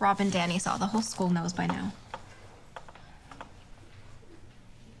 Rob and Danny saw. The whole school knows by now.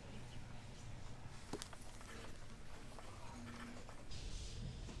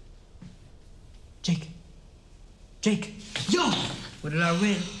 Jake! Yo! What did I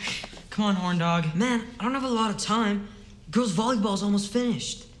win? Come on, horn dog. Man, I don't have a lot of time. Girls' volleyball's almost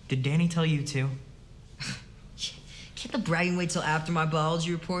finished. Did Danny tell you too? Can't the bragging wait till after my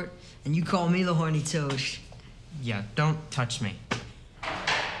biology report? And you call me the horny toad. Yeah, don't touch me.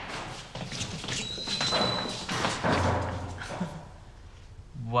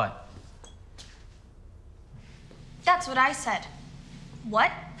 What? That's what I said.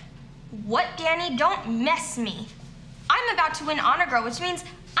 What? What, Danny? Don't mess me. I'm about to win Honor Girl, which means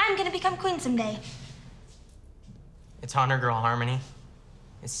I'm gonna become queen someday. It's Honor Girl Harmony.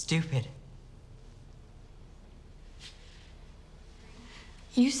 It's stupid.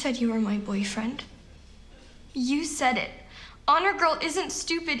 You said you were my boyfriend. You said it. Honor Girl isn't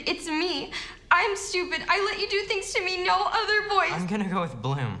stupid, it's me. I'm stupid. I let you do things to me no other boys. I'm gonna go with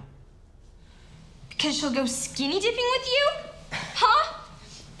Bloom. Because she'll go skinny dipping with you? Huh?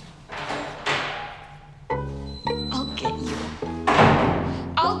 I'll get you.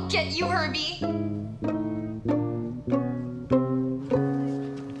 I'll get you, Herbie.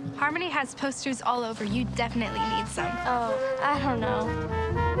 Harmony has posters all over. You definitely need some. Oh, I don't know.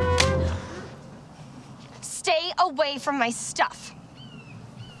 Stay away from my stuff.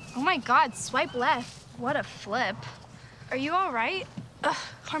 Oh my God, swipe left. What a flip. Are you all right? Ugh,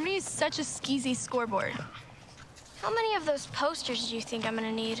 Harmony is such a skeezy scoreboard. How many of those posters do you think I'm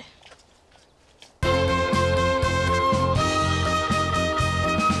gonna need?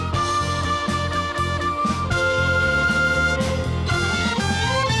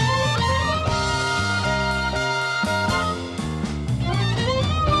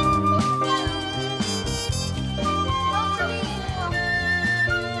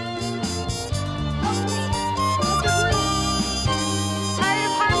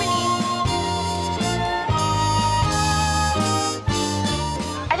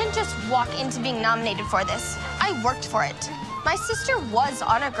 Walk into being nominated for this. I worked for it. My sister was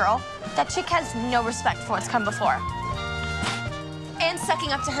Honor Girl. That chick has no respect for what's come before. And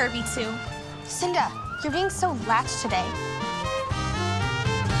sucking up to Herbie, too. Cinda, you're being so latched today.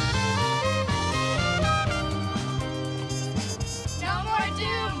 No more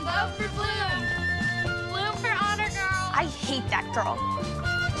doom. Vote for Bloom. Bloom for Honor Girl. I hate that girl.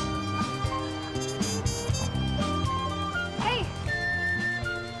 Hey.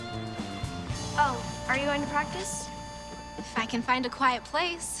 Oh, are you going to practice? If I can find a quiet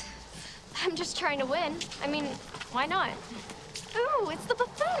place. I'm just trying to win. I mean, why not? Ooh, it's the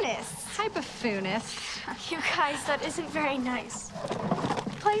buffoonist. Hi, buffoonist. You guys, that isn't very nice.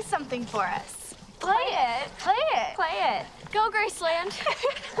 Play something for us. Play it. Play it. Play it. Go, Graceland.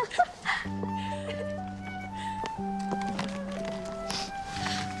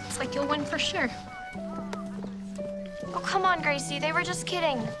 It's like you'll win for sure. Oh, come on, Gracie. They were just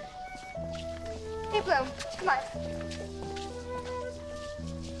kidding. Hey, Bloom. Come on.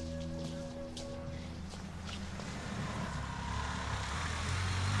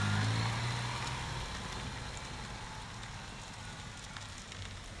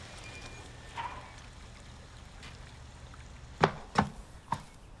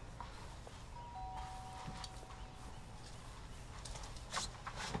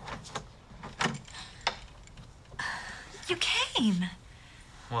 You came.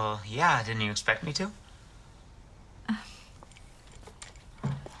 Well, yeah, didn't you expect me to?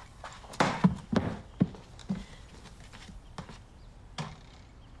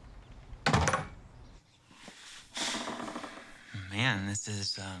 Man, this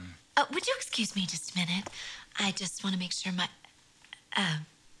is, Would you excuse me just a minute? I just want to make sure that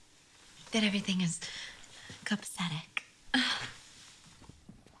everything is copacetic.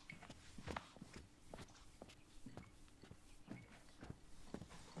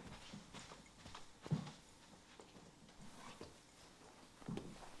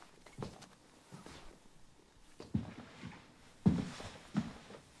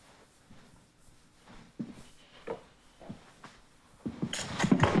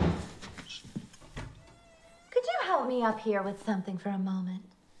 Could you help me up here with something for a moment?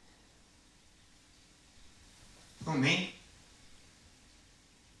 oh, me?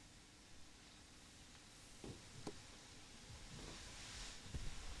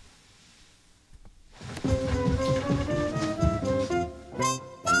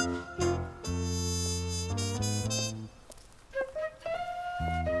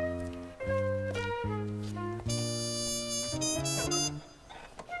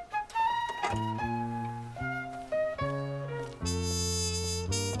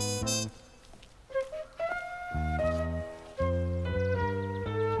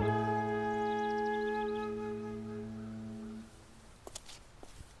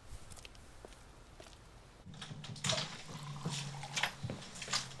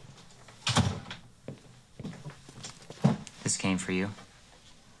 This came for you.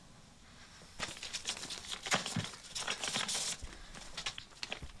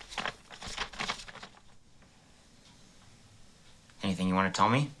 Anything you want to tell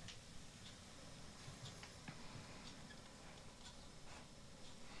me?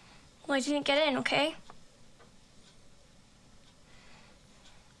 Well, I didn't get in, okay?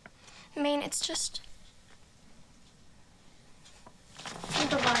 I mean, it's just...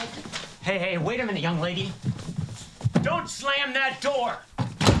 the line. Hey, wait a minute, young lady. Don't slam that door!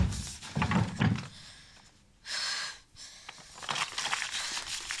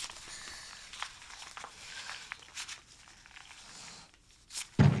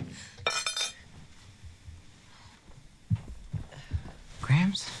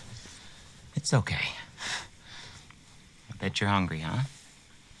 Grams? It's okay. I bet you're hungry, huh?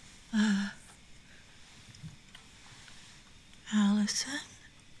 Allison?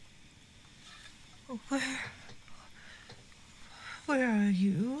 Where are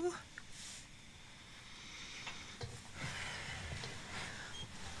you?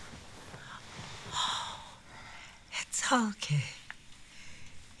 Oh, it's okay.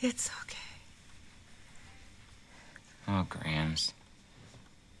 It's okay. Oh, Grams.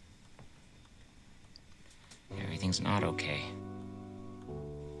 Everything's not okay.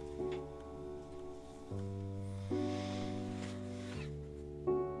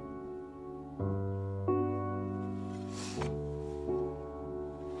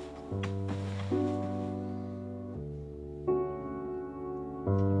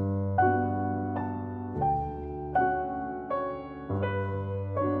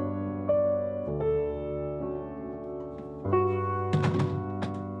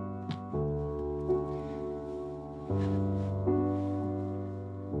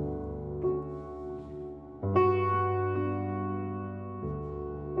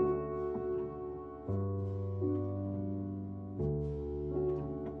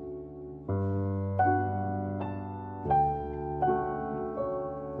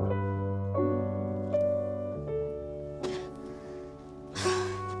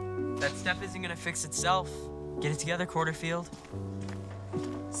 That step isn't gonna fix itself. Get it together, Quarterfield.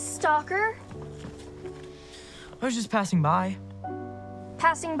 Stalker? I was just passing by.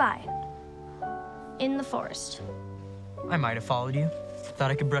 Passing by. In the forest. I might have followed you.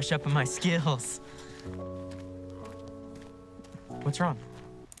 Thought I could brush up on my skills. What's wrong?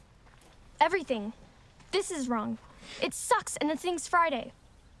 Everything. This is wrong. It sucks, and the thing's Friday.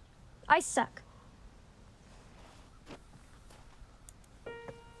 I suck.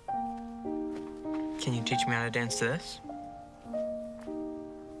 Can you teach me how to dance to this?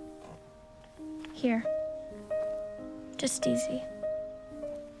 Here. Just easy.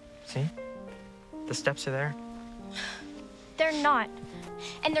 See? The steps are there. They're not.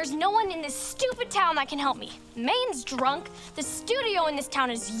 And there's no one in this stupid town that can help me. Maine's drunk, the studio in this town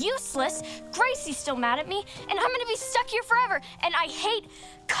is useless, Gracie's still mad at me, and I'm gonna be stuck here forever, and I hate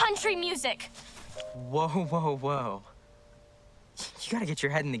country music. Whoa. You gotta get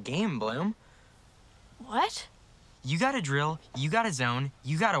your head in the game, Bloom. What? You gotta drill, you gotta zone,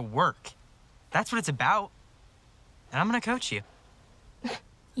 you gotta work. That's what it's about. And I'm gonna coach you.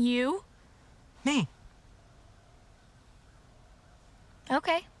 You? Me.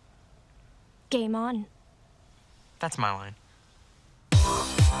 Okay. Game on. That's my line.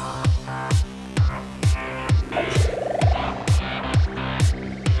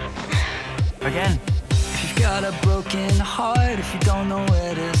 Again. If you've got a broken heart, if you don't know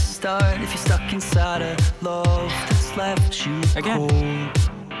where to start, if you're stuck inside a love that's left you cold,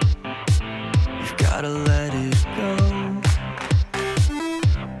 you've gotta let it go.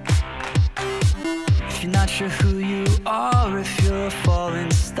 If you're not sure who you are, if you're a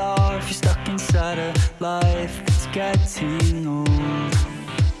falling star, if you're stuck inside a life that's getting old,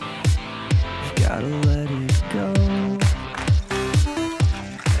 you've gotta let it go.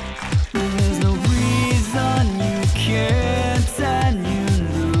 There's no reason you can't, and you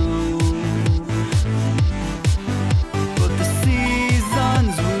know, but the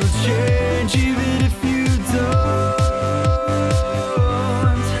seasons will change even if you don't.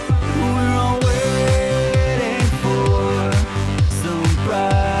 We're all waiting for some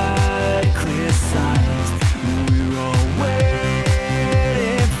bright, clear signs. We're all waiting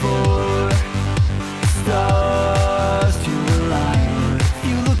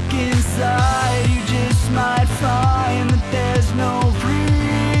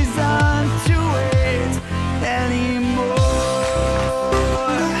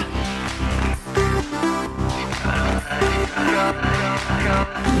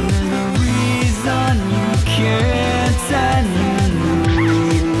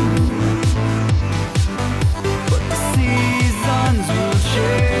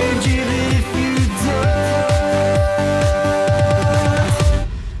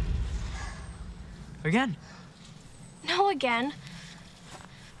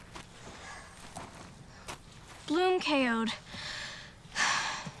Bloom KO'd.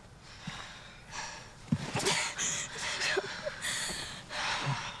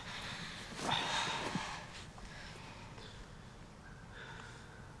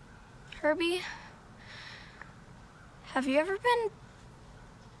 Herbie, have you ever been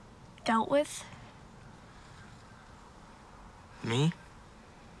dealt with? Me?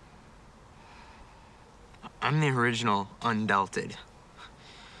 I'm the original undealted.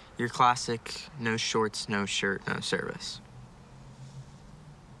 Your classic, no shorts, no shirt, no service.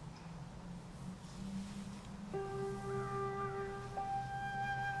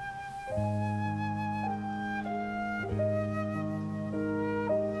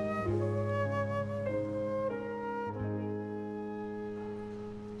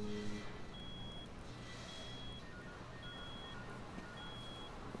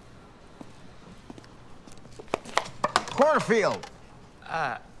 Cornfield!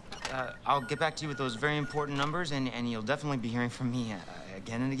 I'll get back to you with those very important numbers, and you'll definitely be hearing from me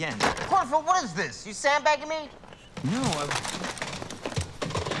again and again. Cornfield, what is this? You sandbagging me? No,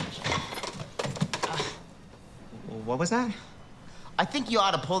 what was that? I think you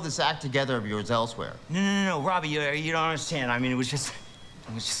ought to pull this act together of yours elsewhere. No, Robbie, you don't understand. I mean, it was just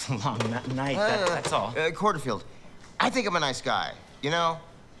a long night, that's all. Cornfield, I think I'm a nice guy, you know?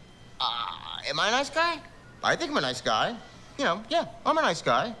 Am I a nice guy? I think I'm a nice guy. You know, yeah, I'm a nice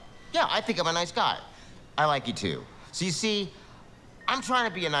guy. Yeah, I think I'm a nice guy. I like you too. So you see, I'm trying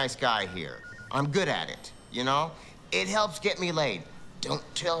to be a nice guy here. I'm good at it, you know? It helps get me laid. Don't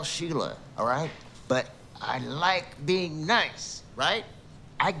tell Sheila, all right? But I like being nice, right?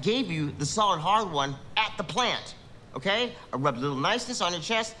 I gave you the solid hard one at the plant, okay? I rubbed a little niceness on your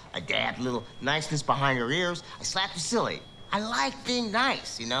chest. I dabbed a little niceness behind your ears. I slapped you silly. I like being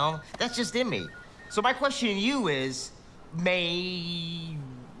nice, you know? That's just in me. So my question to you is, Mr.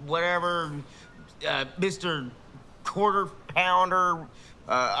 Quarter Pounder,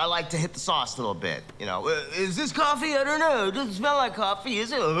 I like to hit the sauce a little bit, you know. Is this coffee? I don't know. It doesn't smell like coffee,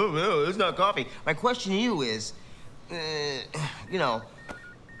 is it? Oh, no, it's not coffee. My question to you is, you know,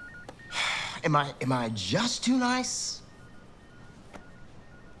 am I just too nice?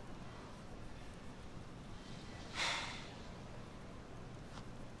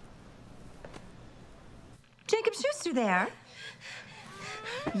 Jacob Schuster there.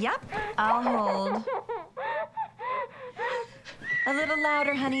 Yep, I'll hold. A little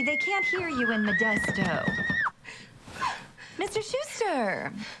louder, honey. They can't hear you in Modesto. Mr.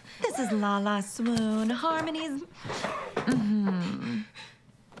 Schuster, this is La La Swoon, Harmony's...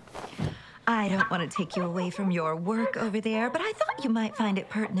 I don't want to take you away from your work over there, but I thought you might find it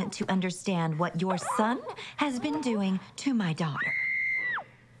pertinent to understand what your son has been doing to my daughter.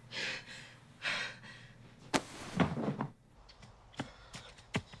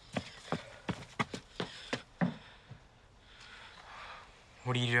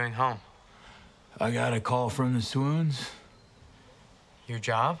 What are you doing home? I got a call from the Swoons. Your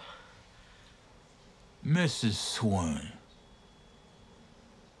job? Mrs. Swoon.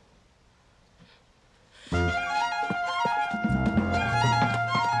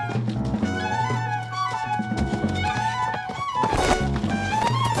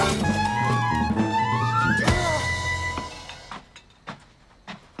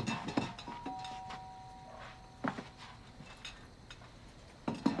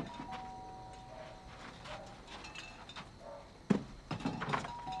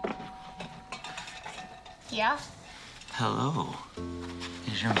 Yeah? Hello.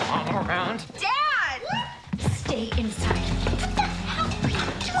 Is your mom around? Dad! Stay inside. What the hell are you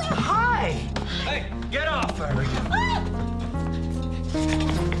doing? Hi! Hey, get off her!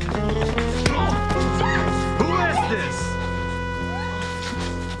 Who is this?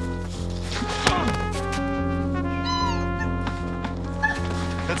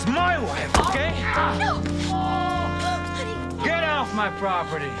 That's my wife, okay? No! Get off my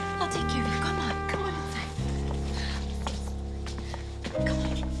property! I'll take care of you. Come on. Come on inside. Come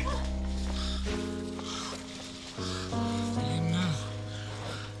on. Come on. I didn't know.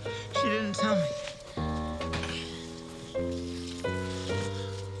 She didn't tell me.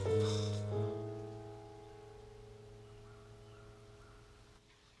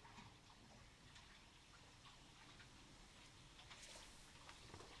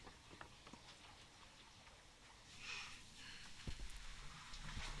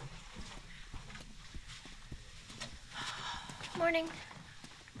 Morning.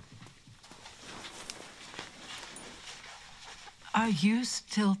 Are you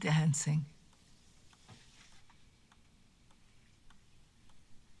still dancing?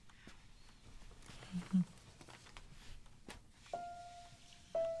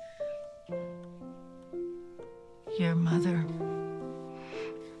 Your mother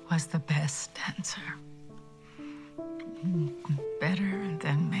was the best dancer. Better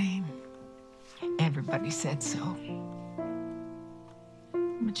than me. Everybody said so.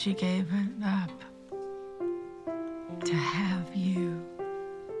 But she gave it up to have you.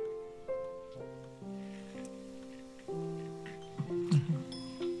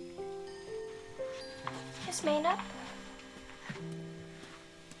 Is Maine up?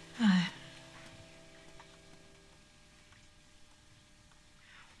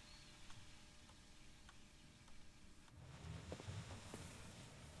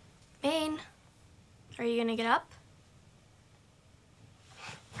 Maine, are you gonna get up?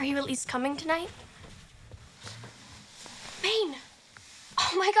 Are you at least coming tonight? Maine!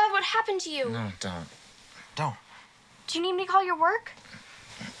 Oh my God, what happened to you? No, don't. Don't. Do you need me to call your work?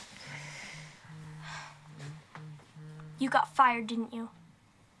 You got fired, didn't you?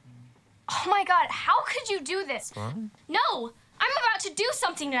 Oh my God, how could you do this? What? No! I'm about to do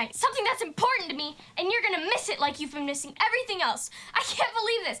something tonight, something that's important to me, and you're gonna miss it like you've been missing everything else. I can't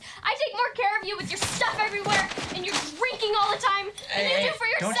believe this. I take more care of you with your stuff everywhere, and you're drinking all the time than you do for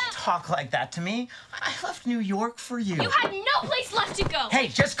yourself. Don't you talk like that to me. I left New York for you. You had no place left to go. Hey,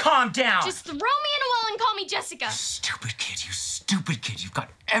 just calm down. Just throw me in a wall and call me Jessica. Stupid kid, you stupid kid. You've got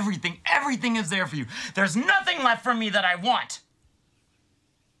everything. Everything is there for you. There's nothing left for me that I want.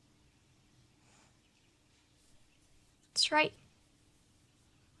 That's right.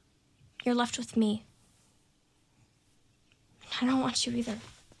 You're left with me. I don't want you either.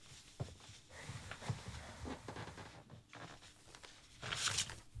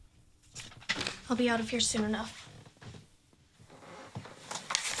 I'll be out of here soon enough.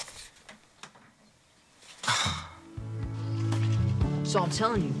 So I'm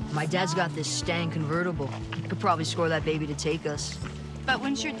telling you, my dad's got this Stang convertible. He could probably score that baby to take us. But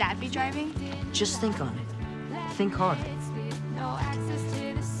wouldn't your dad be driving? Just think on it. Think hard.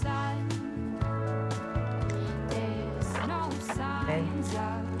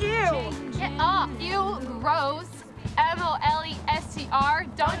 Ew! Get off! You gross!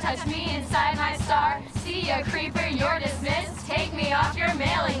 MOLESTR, don't touch me inside my star. See ya, creeper, you're dismissed. Take me off your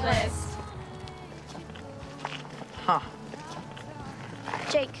mailing list. Huh.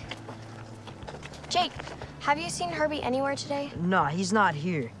 Jake. Jake, have you seen Herbie anywhere today? Nah, he's not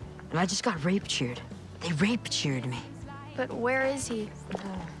here. And I just got rape-cheered. They rape-cheered me. But where is he?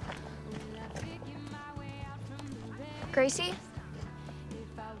 Gracie?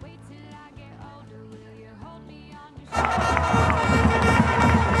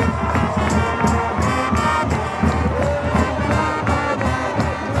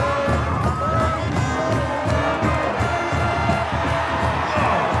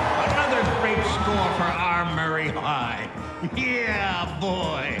 Another great score for our Meriwether. Yeah,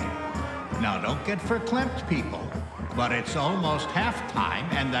 boy. Now, don't get verklempt, people. But it's almost halftime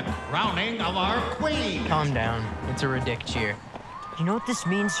and the crowning of our queen. Calm down. It's a ridic cheer. You know what this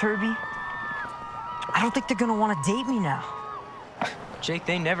means, Herbie? I don't think they're gonna want to date me now. Jake,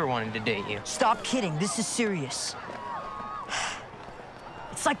 they never wanted to date you. Stop kidding. This is serious.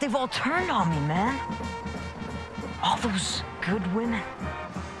 It's like they've all turned on me, man. All those good women.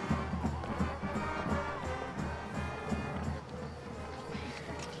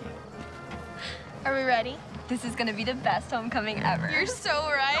 Are we ready? This is gonna be the best homecoming ever. You're so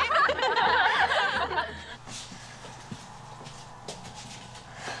right.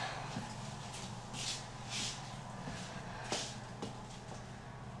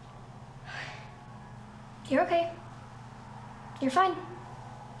 You're okay. You're fine.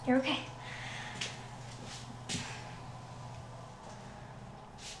 You're okay.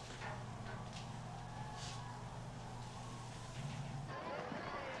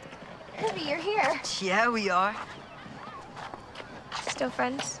 Herbie, you're here. Yeah, we are. Still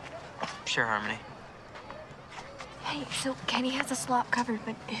friends? Sure, Harmony. Hey, so Kenny has the slop covered,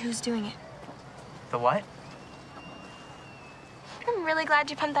 but who's doing it? The what? I'm really glad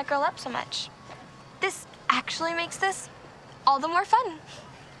you pumped that girl up so much. This actually makes this all the more fun.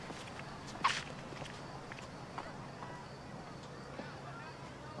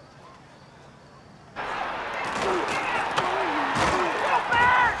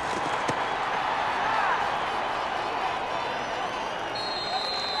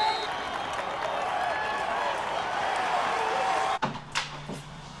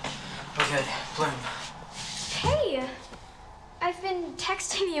 Okay, Bloom. Hey! I've been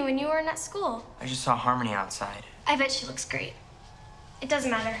texting you when you weren't at school. I just saw Harmony outside. I bet she looks great. It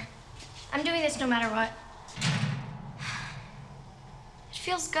doesn't matter. I'm doing this no matter what. It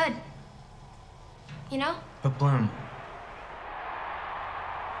feels good. You know? But Bloom.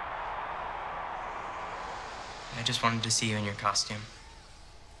 I just wanted to see you in your costume.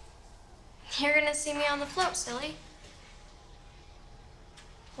 You're gonna see me on the float, silly.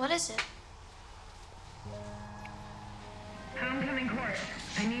 What is it? Homecoming court.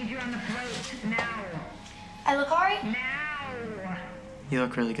 I need you on the float now. I look alright? Now. You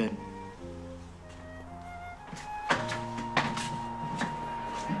look really good.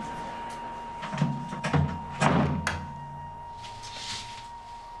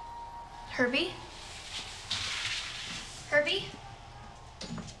 Herbie? Herbie?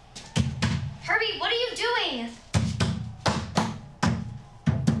 Herbie, what are you doing?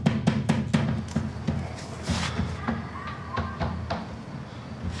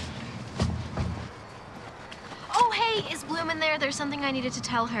 Oh, hey, is Bloom in there? There's something I needed to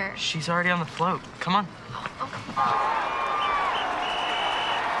tell her. She's already on the float. Come on.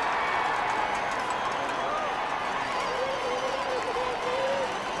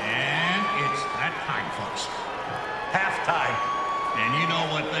 And it's that time, folks. Halftime. And you know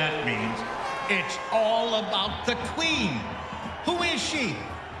what that means. It's all about the queen. Who is she?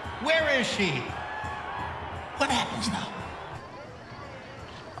 Where is she? What happens now?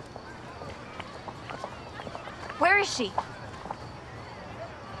 Where is she?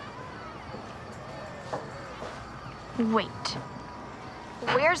 Wait.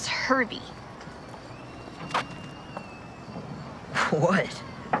 Where's Herbie? What?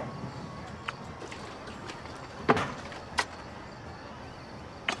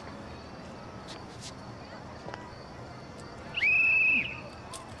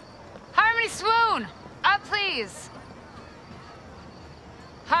 Harmony swoon! Up, please.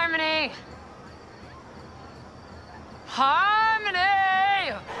 Harmony! Harmony!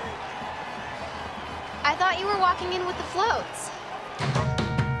 I thought you were walking in with the floats.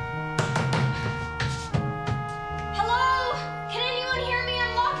 Hello? Can anyone hear me?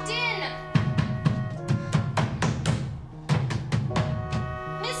 I'm locked in.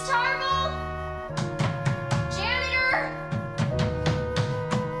 Miss Tarble? Janitor?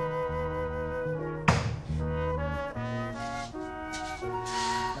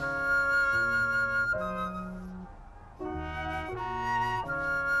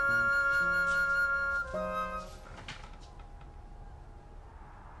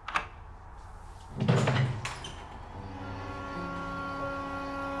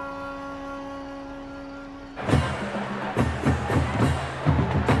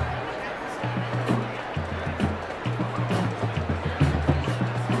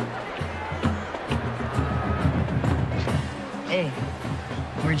 Hey,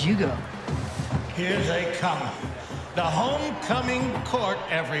 where'd you go? Here they come. The homecoming court,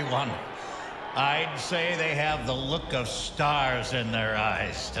 everyone. I'd say they have the look of stars in their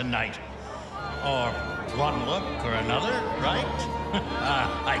eyes tonight. Or one look or another, right?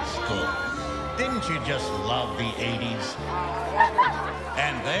 High school. Didn't you just love the 80s?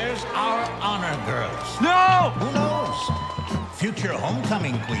 And there's our honor girls. No! Who knows? Future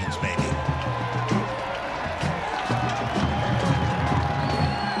homecoming queens, maybe.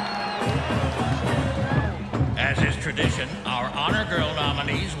 As is tradition, our honor girl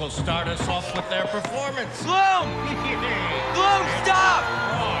nominees will start us off with their performance. Bloom! Bloom, stop!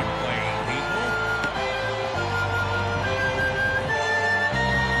 Broadway, people.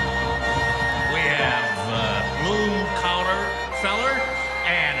 We have Bloom Collar Feller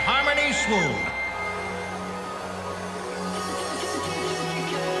and Harmony Swoon.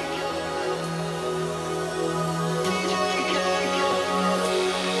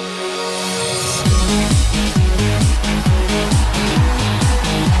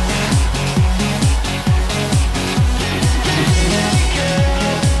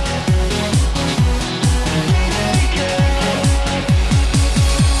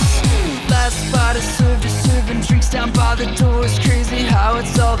 Down by the door, it's crazy how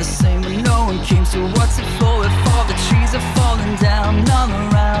it's all the same, but no one came, so what's it for if all the trees are falling down all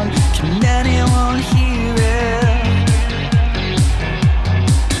around? Can anyone hear it?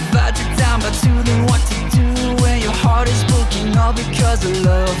 But you're down by two, then what to do when your heart is broken, all because of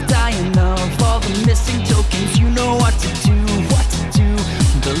love, dying of all the missing tokens. You know what to do,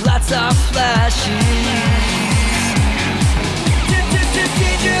 the lights are flashing.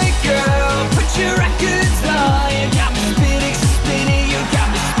 DJ girl, put your records on. You got me spinning, so spinning. You got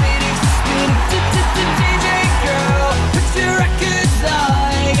me spinning, so spinning. DJ girl, put your records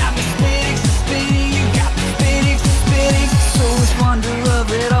on. You got me spinning, so spinning. You got me spinning, so spinning. So much wonder of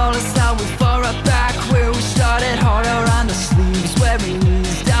it all is how we fall right back where we started, hard around the sleeves, wearing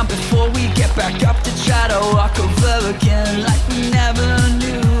knees down before we get back up to try to walk over again like we never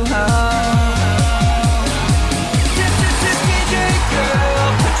knew how.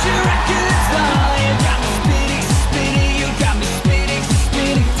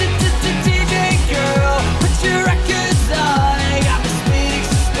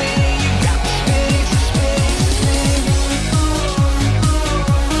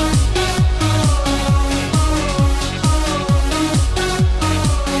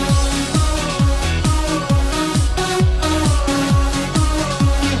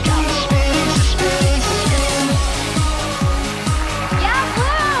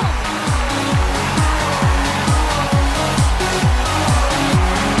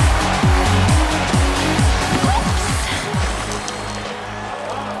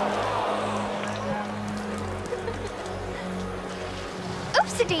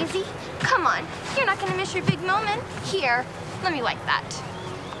 Oopsie-daisy. Come on. You're not gonna miss your big moment. Here, let me wipe that.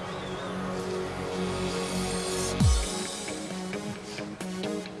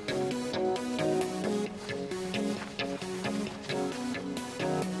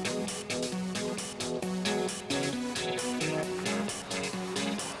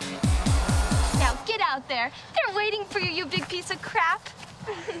 Now get out there. They're waiting for you, you big piece of crap.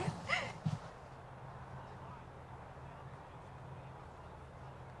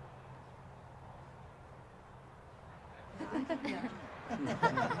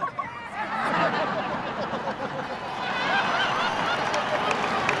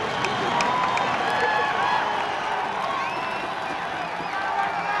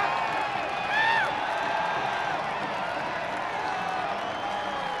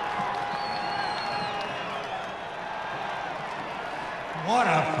 What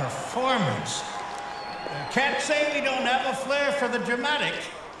a performance. Can't say we don't have a flair for the dramatic.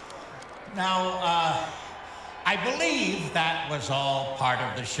 Now, I believe that was all part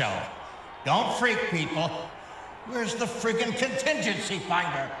of the show. Don't freak, people. Where's the friggin' contingency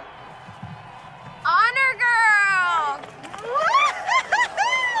finder? Honor girl!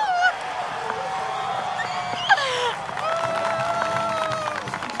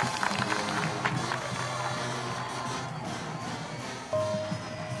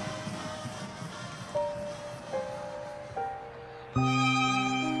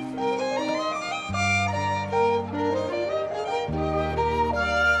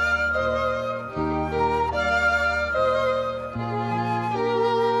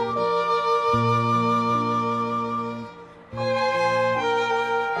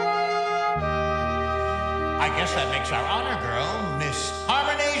 I guess that makes our honor girl, Miss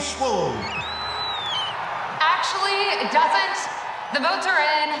Harmony Swoon. Actually, it doesn't. The votes are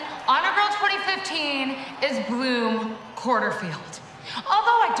in. Honor Girl 2015 is Bloom Porterfield.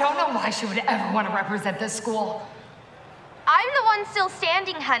 Although I don't know why she would ever want to represent this school. I'm the one still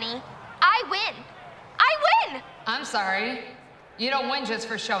standing, honey. I win. I win! I'm sorry. You don't win just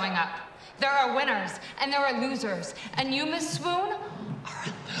for showing up. There are winners and there are losers. And you, Miss Swoon, are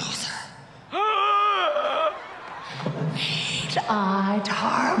a loser. Ain't I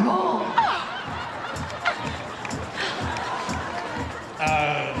terrible?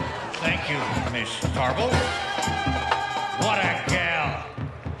 Thank you, Miss Tarble. What a gal.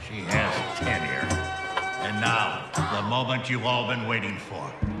 She has tenure. And now, the moment you've all been waiting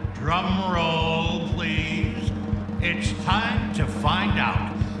for. Drum roll, please. It's time to find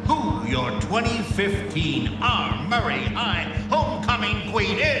out who your 2015 R. Murray High Homecoming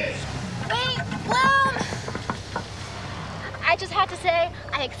Queen is. Wait, Bloom! I just had to say,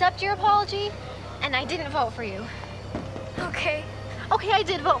 I accept your apology, and I didn't vote for you. Okay. Okay, I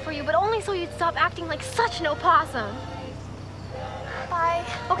did vote for you, but only so you'd stop acting like such an opossum. Bye.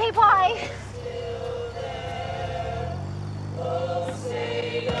 Okay, bye.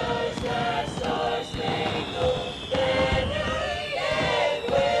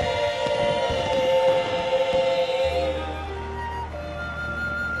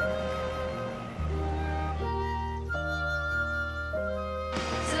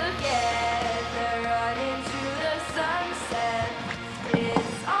 Together running through the sunset.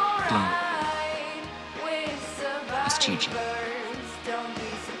 It's alright with survivors. Don't be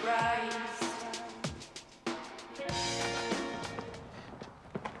surprised.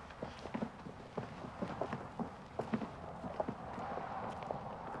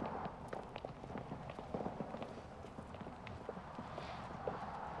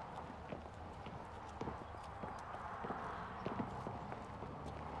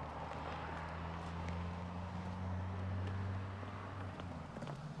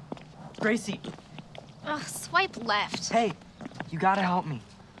 Gracie, Ugh, swipe left. hey, you gotta help me.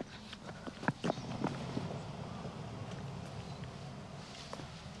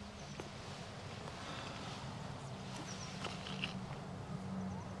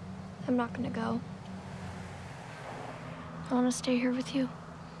 I'm not gonna go. I wanna stay here with you.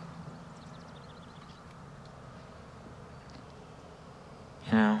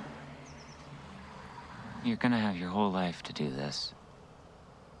 You know, you're gonna have your whole life to do this.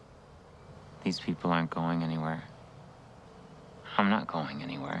 These people aren't going anywhere. I'm not going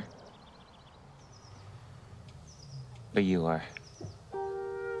anywhere. But you are.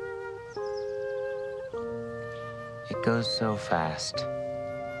 It goes so fast.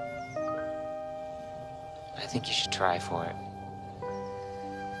 I think you should try for it.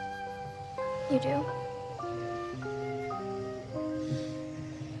 You do?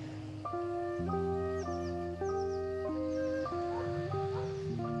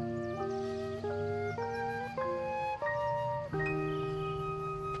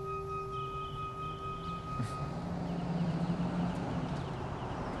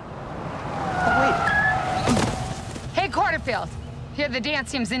 Here, the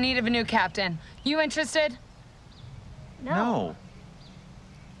dance team's in need of a new captain. You interested? No.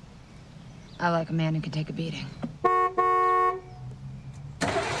 I like a man who can take a beating.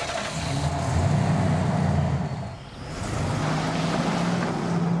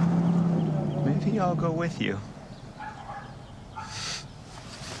 Maybe I'll go with you.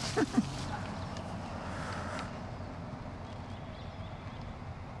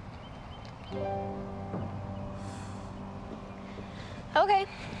 Okay,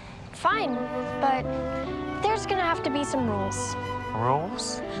 fine, but there's gonna have to be some rules.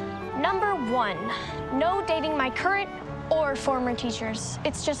 Rules? Number 1, no dating my current or former teachers.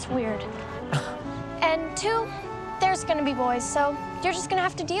 It's just weird. And 2, there's gonna be boys, so you're just gonna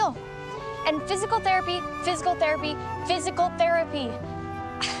have to deal. And physical therapy, physical therapy, physical therapy.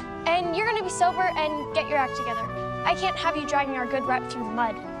 And you're gonna be sober and get your act together. I can't have you dragging our good rep through the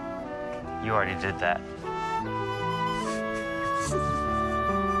mud. You already did that.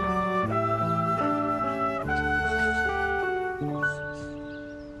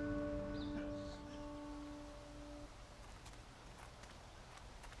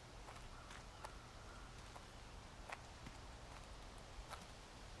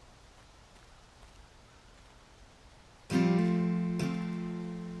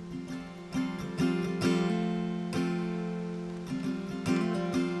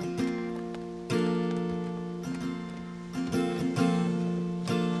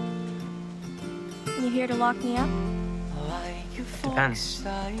 You here to lock me up? Depends.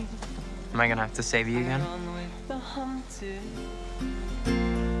 Am I gonna have to save you again?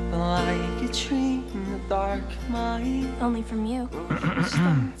 Like a tree in the dark, my Only from you.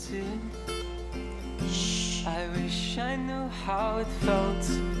 I wish I knew how it felt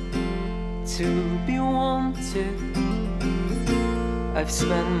to be wanted. I've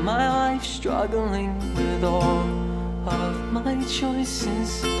spent my life struggling with all of my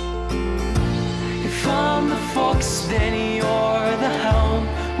choices. If I'm the fox, then you're the hound.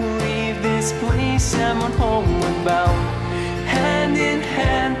 We'll leave this place and run homeward bound. Hand in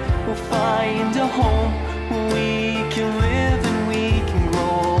hand, we'll find a home where we can live and we can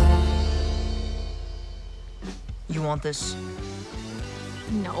grow. You want this?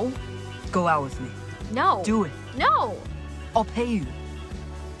 No. Go out with me. No. Do it. No. I'll pay you.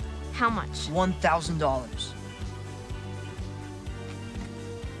 How much? $1,000.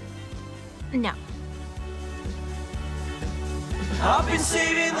 No. I've been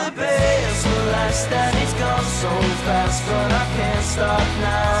saving the best for last and it's gone so fast, but I can't stop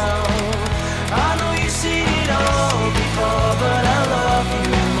now. I know you've seen it all before, but I love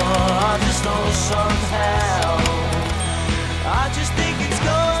you more. I just know somehow. I just think it's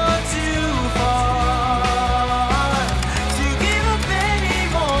gone too far to give up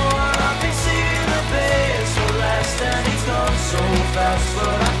anymore. I've been saving the best for last and it's gone so fast,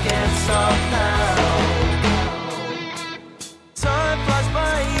 but I can't stop now. Time flies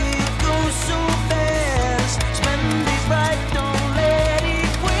by, it goes so fast. Spend it right, don't let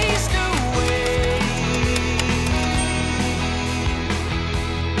it waste away.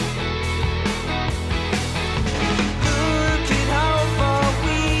 Look at how far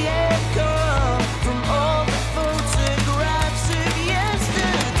we have come from all the photographs of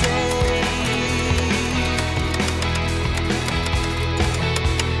yesterday.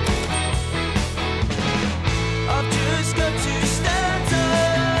 I've just got to stand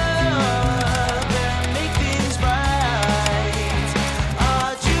up and make things right. I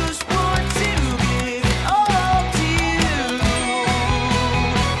just want to give it all to you.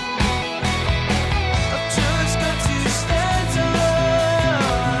 I've just got to stand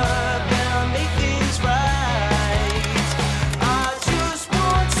up and make things right. I just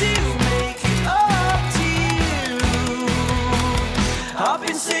want to make it up to you. I've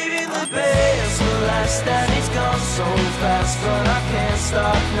been saving the best for last and it's gone so fast, but I can't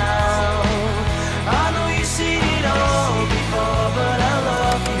stop now. I know you've seen it all before, but I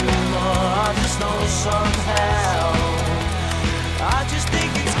love you more. I just know somehow. I just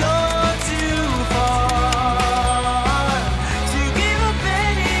think it's gone too far to give up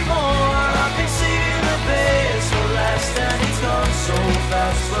anymore. I've been saving the best for last and it's gone so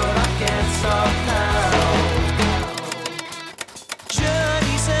fast, but I can't stop now.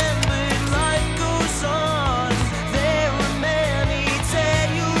 Journeys end, but life goes on. There are many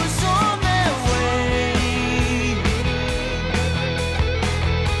tales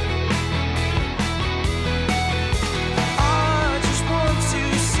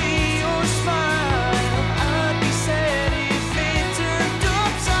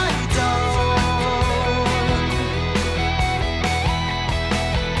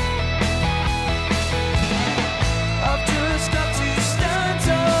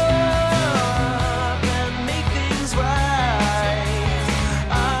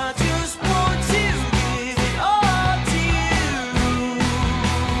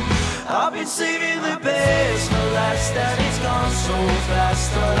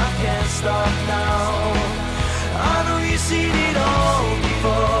fast, but I can't stop now. I know you've seen it all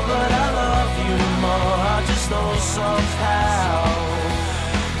before, but I love you more. I just know somehow.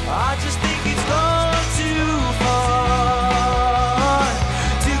 I just think it's gone too far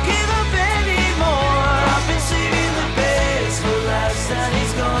to give up anymore. I've been saving the best for last, and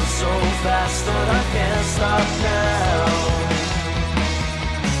it's gone so fast, but I can't stop now.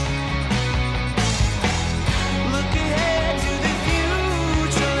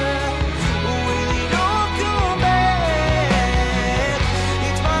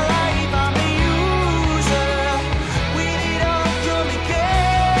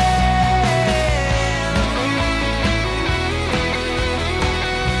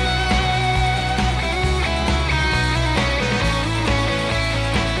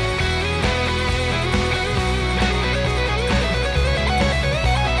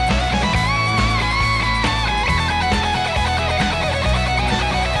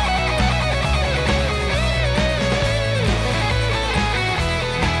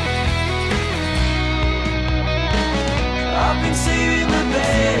 Saving the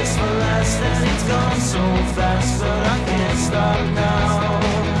best for last, and it's gone so fast, but I can't stop now.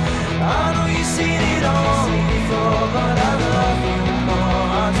 I know you've seen it all before, but I love you